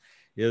Daniel,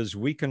 is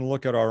we can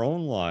look at our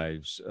own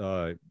lives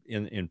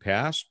in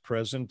past,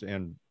 present,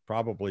 and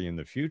probably in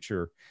the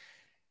future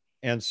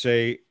and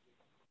say,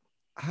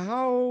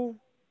 how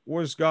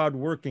was God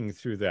working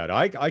through that?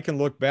 I can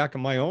look back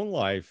in my own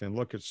life and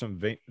look at some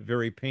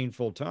very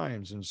painful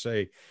times and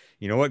say,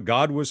 you know what,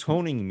 God was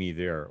honing me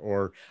there,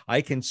 or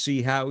I can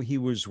see how he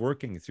was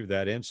working through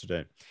that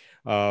incident.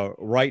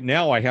 Right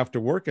now, I have to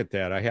work at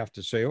that. I have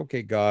to say,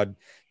 okay, God,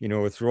 you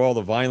know, through all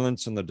the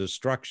violence and the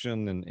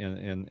destruction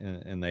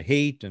and the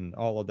hate and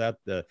all of that,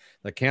 the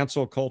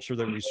cancel culture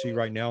that we see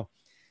right now,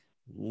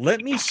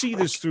 let me see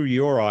this through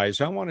your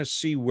eyes. I want to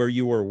see where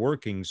you are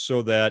working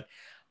so that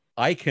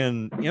I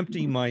can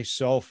empty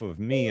myself of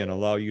me and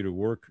allow you to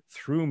work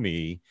through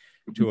me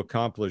to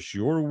accomplish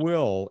your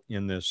will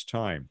in this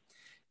time.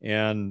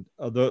 And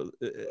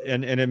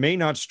it may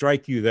not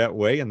strike you that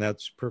way, and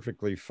that's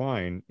perfectly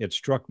fine. It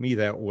struck me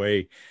that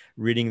way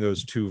reading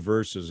those two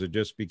verses. It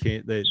just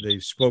became, they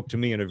spoke to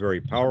me in a very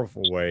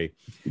powerful way,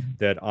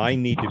 that I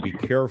need to be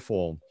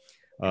careful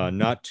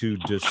not to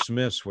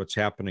dismiss what's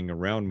happening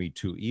around me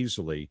too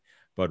easily,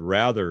 but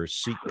rather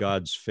seek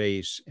God's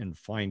face and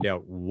find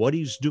out what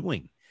he's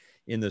doing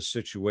in the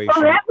situation.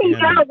 Well, let me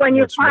know when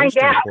you find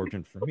out. What's most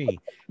important for me,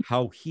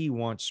 how he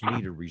wants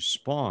me to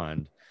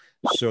respond,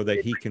 so that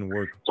he can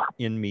work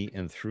in me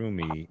and through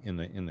me in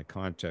the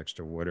context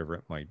of whatever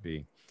it might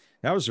be.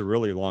 That was a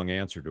really long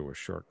answer to a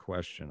short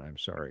question. I'm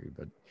sorry,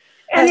 but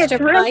and it's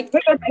really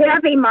it's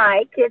heavy,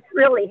 Mike. It's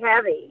really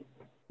heavy.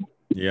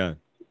 Yeah,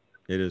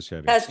 it is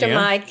heavy. Pastor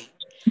Mike.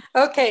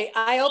 Okay,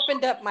 I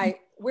opened up my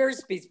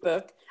Wiersbe's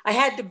book. I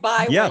had to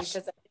buy one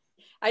because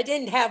I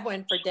didn't have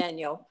one for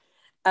Daniel.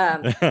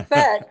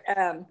 But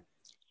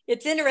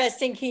it's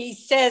interesting. He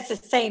says the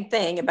same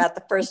thing about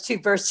the first two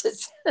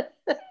verses.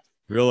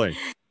 Really?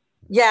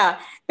 Yeah,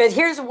 but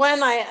here's one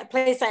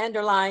place I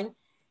underline.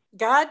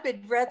 God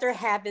would rather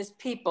have his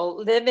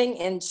people living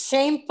in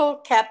shameful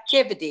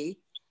captivity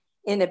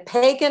in a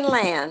pagan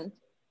land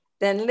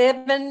than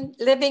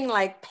living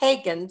like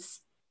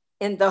pagans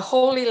in the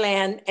Holy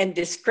Land and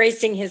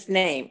disgracing his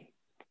name.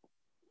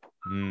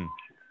 Mm.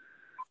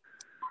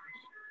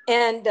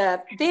 And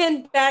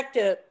then back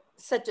to,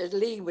 such as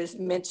Lee was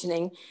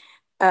mentioning,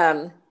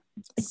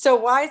 so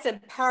wise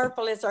and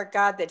powerful is our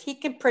God that he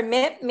can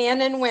permit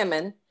men and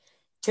women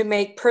to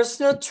make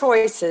personal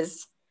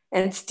choices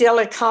and still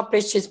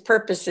accomplish his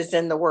purposes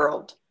in the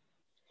world.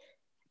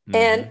 Mm-hmm.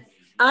 And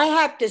I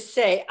have to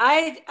say,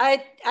 I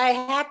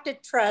have to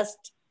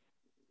trust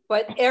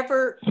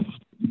whatever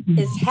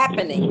is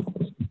happening.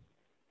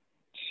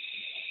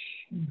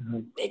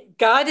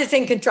 God is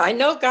in control. I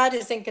know God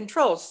is in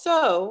control.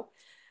 So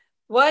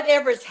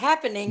whatever's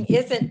happening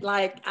isn't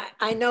like,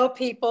 I know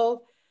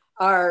people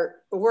are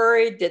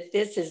worried that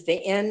this is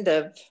the end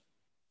of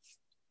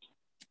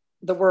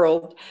the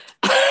world.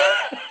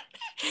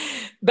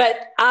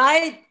 But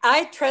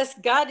I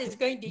trust God is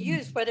going to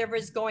use whatever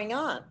is going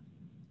on.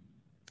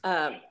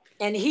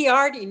 And he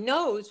already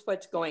knows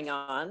what's going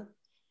on.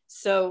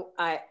 So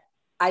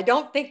I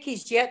don't think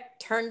he's yet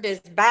turned his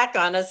back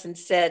on us and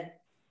said,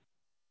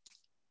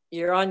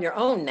 you're on your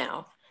own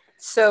now.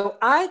 So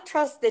I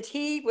trust that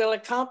he will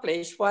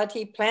accomplish what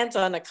he plans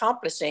on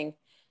accomplishing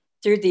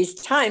through these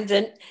times.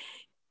 And,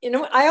 you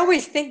know, I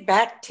always think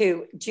back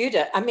to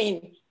Judah. I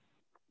mean,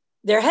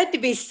 there had to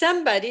be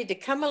somebody to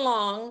come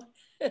along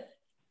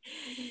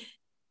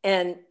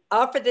and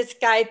offer this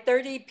guy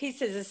 30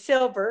 pieces of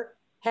silver,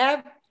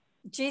 have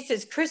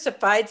Jesus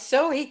crucified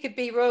so he could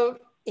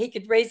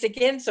raise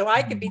again, so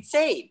I could be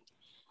saved.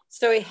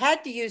 So he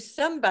had to use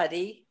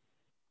somebody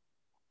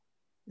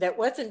that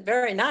wasn't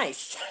very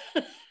nice.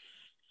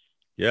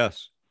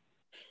 Yes.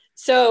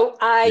 So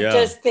I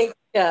just think,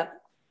 if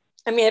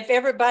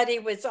everybody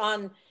was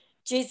on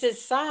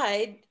Jesus'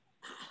 side,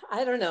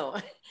 I don't know.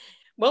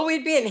 Well,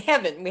 we'd be in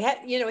heaven. We had,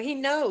 he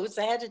knows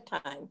ahead of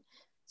time.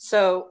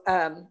 So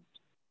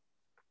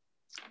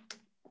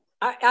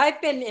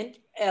I've been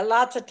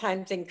lots of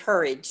times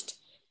encouraged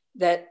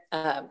that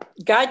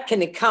God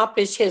can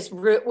accomplish his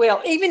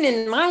will, even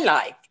in my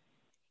life,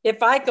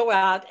 if I go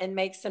out and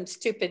make some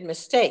stupid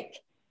mistake.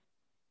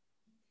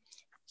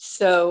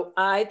 So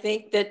I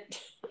think that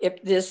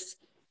if this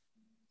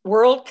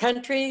world,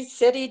 country,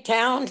 city,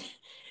 town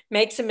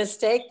makes a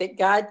mistake, that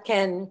God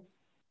can,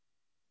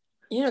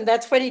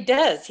 that's what he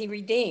does. He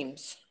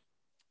redeems.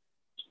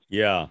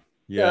 Yeah.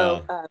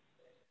 So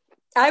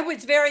I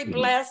was very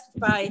blessed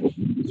by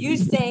you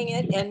saying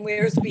it and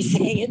Wiersbe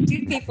saying it.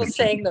 Two people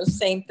saying those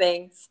same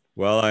things.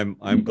 Well,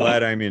 I'm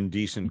glad I'm in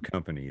decent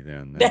company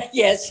then.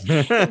 Yes,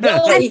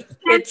 really,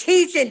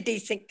 he's in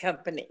decent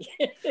company.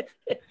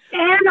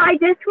 And I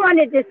just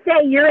wanted to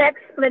say your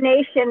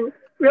explanation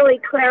really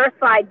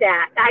clarified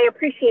that. I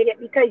appreciate it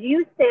because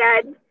you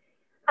said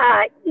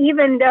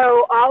even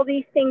though all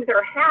these things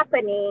are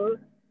happening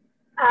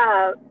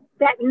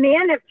that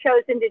men have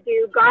chosen to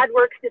do, God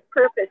works his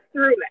purpose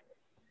through it.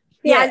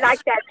 Yeah, yes. I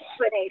like that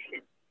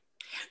explanation.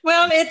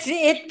 Well,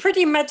 it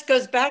pretty much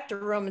goes back to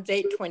Romans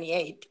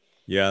 8:28.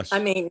 Yes.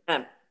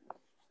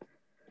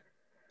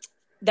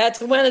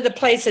 That's one of the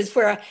places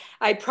where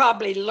I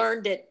probably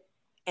learned it,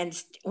 and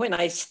when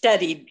I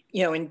studied,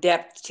 in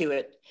depth to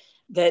it,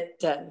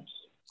 that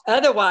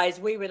otherwise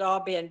we would all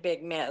be in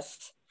big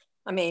mess.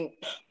 I'm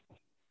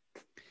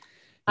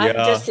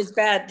just as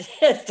bad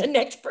as the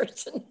next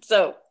person.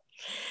 So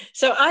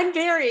I'm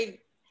very,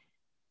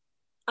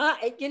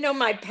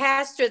 my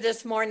pastor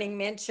this morning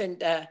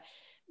mentioned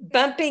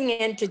bumping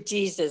into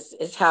Jesus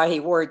is how he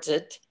words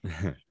it,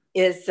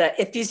 is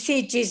if you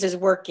see Jesus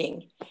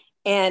working.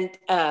 And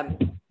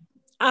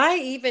I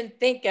even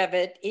think of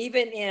it,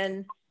 even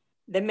in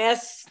the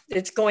mess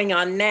that's going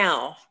on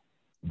now,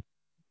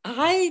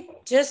 I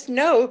just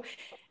know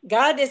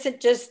God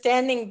isn't just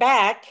standing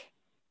back,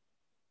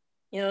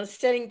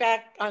 sitting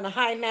back on a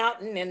high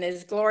mountain in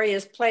his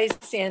glorious place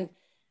saying,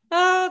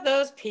 oh,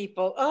 those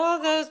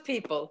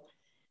people.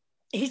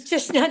 He's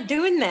just not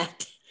doing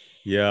that.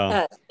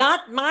 Yeah.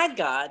 Not my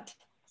God.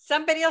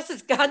 Somebody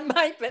else's God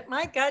might, but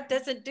my God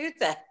doesn't do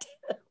that.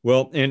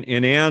 Well, and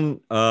Ann,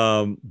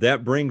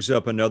 that brings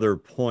up another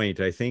point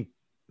I think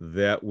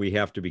that we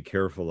have to be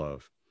careful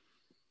of.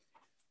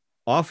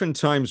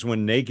 Oftentimes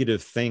when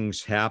negative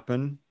things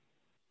happen,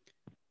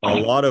 a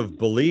lot of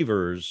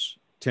believers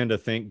tend to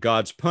think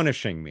God's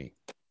punishing me.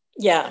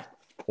 Yeah.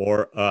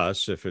 Or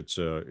us, if it's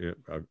a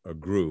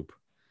group.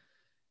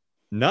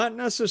 Not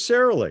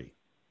necessarily.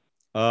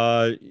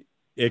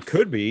 It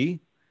could be.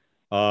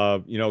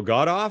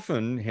 God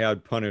often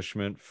had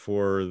punishment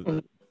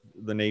for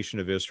the nation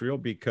of Israel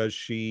because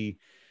she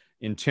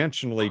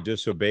intentionally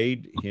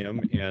disobeyed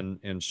him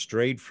and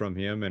strayed from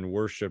him and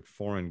worshiped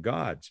foreign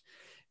gods.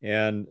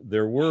 And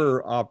there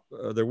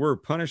were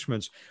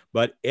punishments,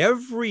 but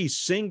every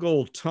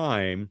single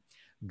time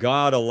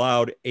God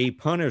allowed a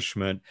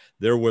punishment,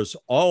 there was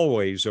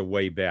always a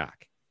way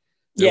back.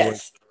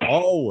 Yes.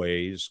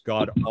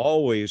 God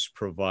always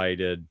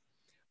provided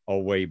a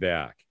way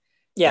back.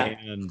 Yeah.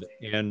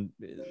 And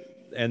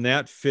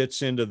that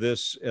fits into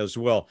this as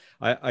well.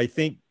 I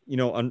think,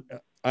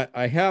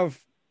 I have,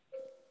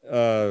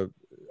 what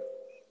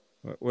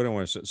do I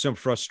want to say? Some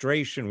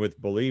frustration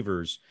with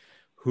believers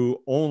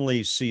who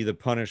only see the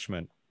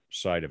punishment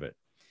side of it.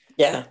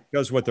 Yeah.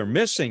 Because what they're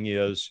missing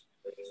is,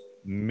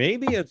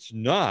 maybe it's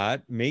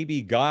not.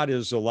 Maybe God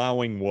is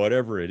allowing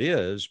whatever it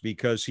is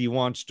because he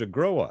wants to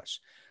grow us.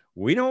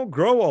 We don't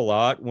grow a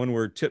lot when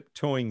we're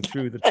tiptoeing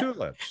through the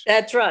tulips.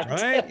 That's right.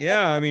 Right?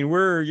 Yeah.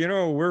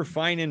 We're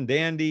fine and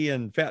dandy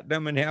and fat,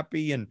 dumb, and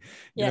happy and,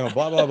 blah,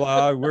 blah,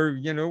 blah.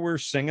 We're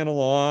singing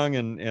along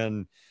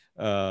and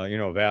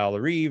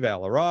Valerie,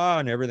 Valera,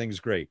 and everything's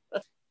great.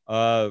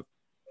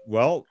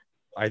 Well,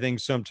 I think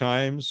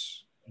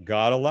sometimes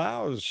God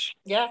allows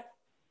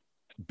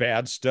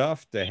bad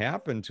stuff to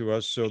happen to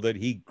us so that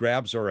he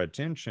grabs our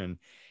attention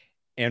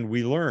and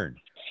we learn.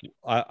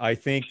 I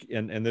think,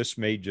 and this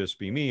may just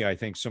be me, I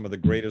think some of the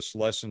greatest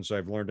lessons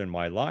I've learned in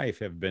my life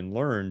have been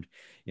learned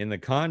in the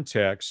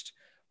context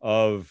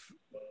of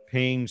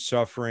pain,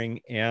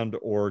 suffering, and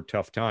or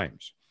tough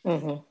times.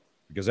 Mm-hmm.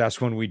 Because that's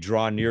when we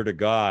draw near to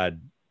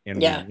God and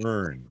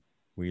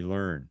we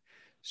learn.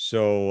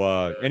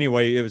 So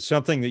anyway, it was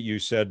something that you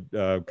said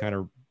kind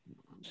of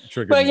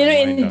triggered. Well,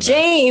 in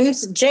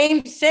James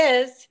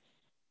says,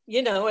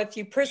 if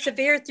you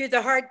persevere through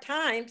the hard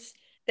times,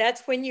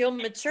 that's when you'll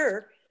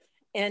mature.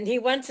 And he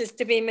wants us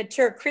to be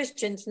mature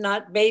Christians,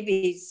 not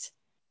babies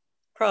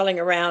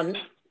crawling around,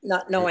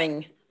 not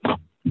knowing.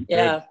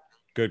 Yeah.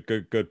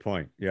 Good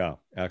point. Yeah,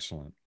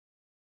 excellent.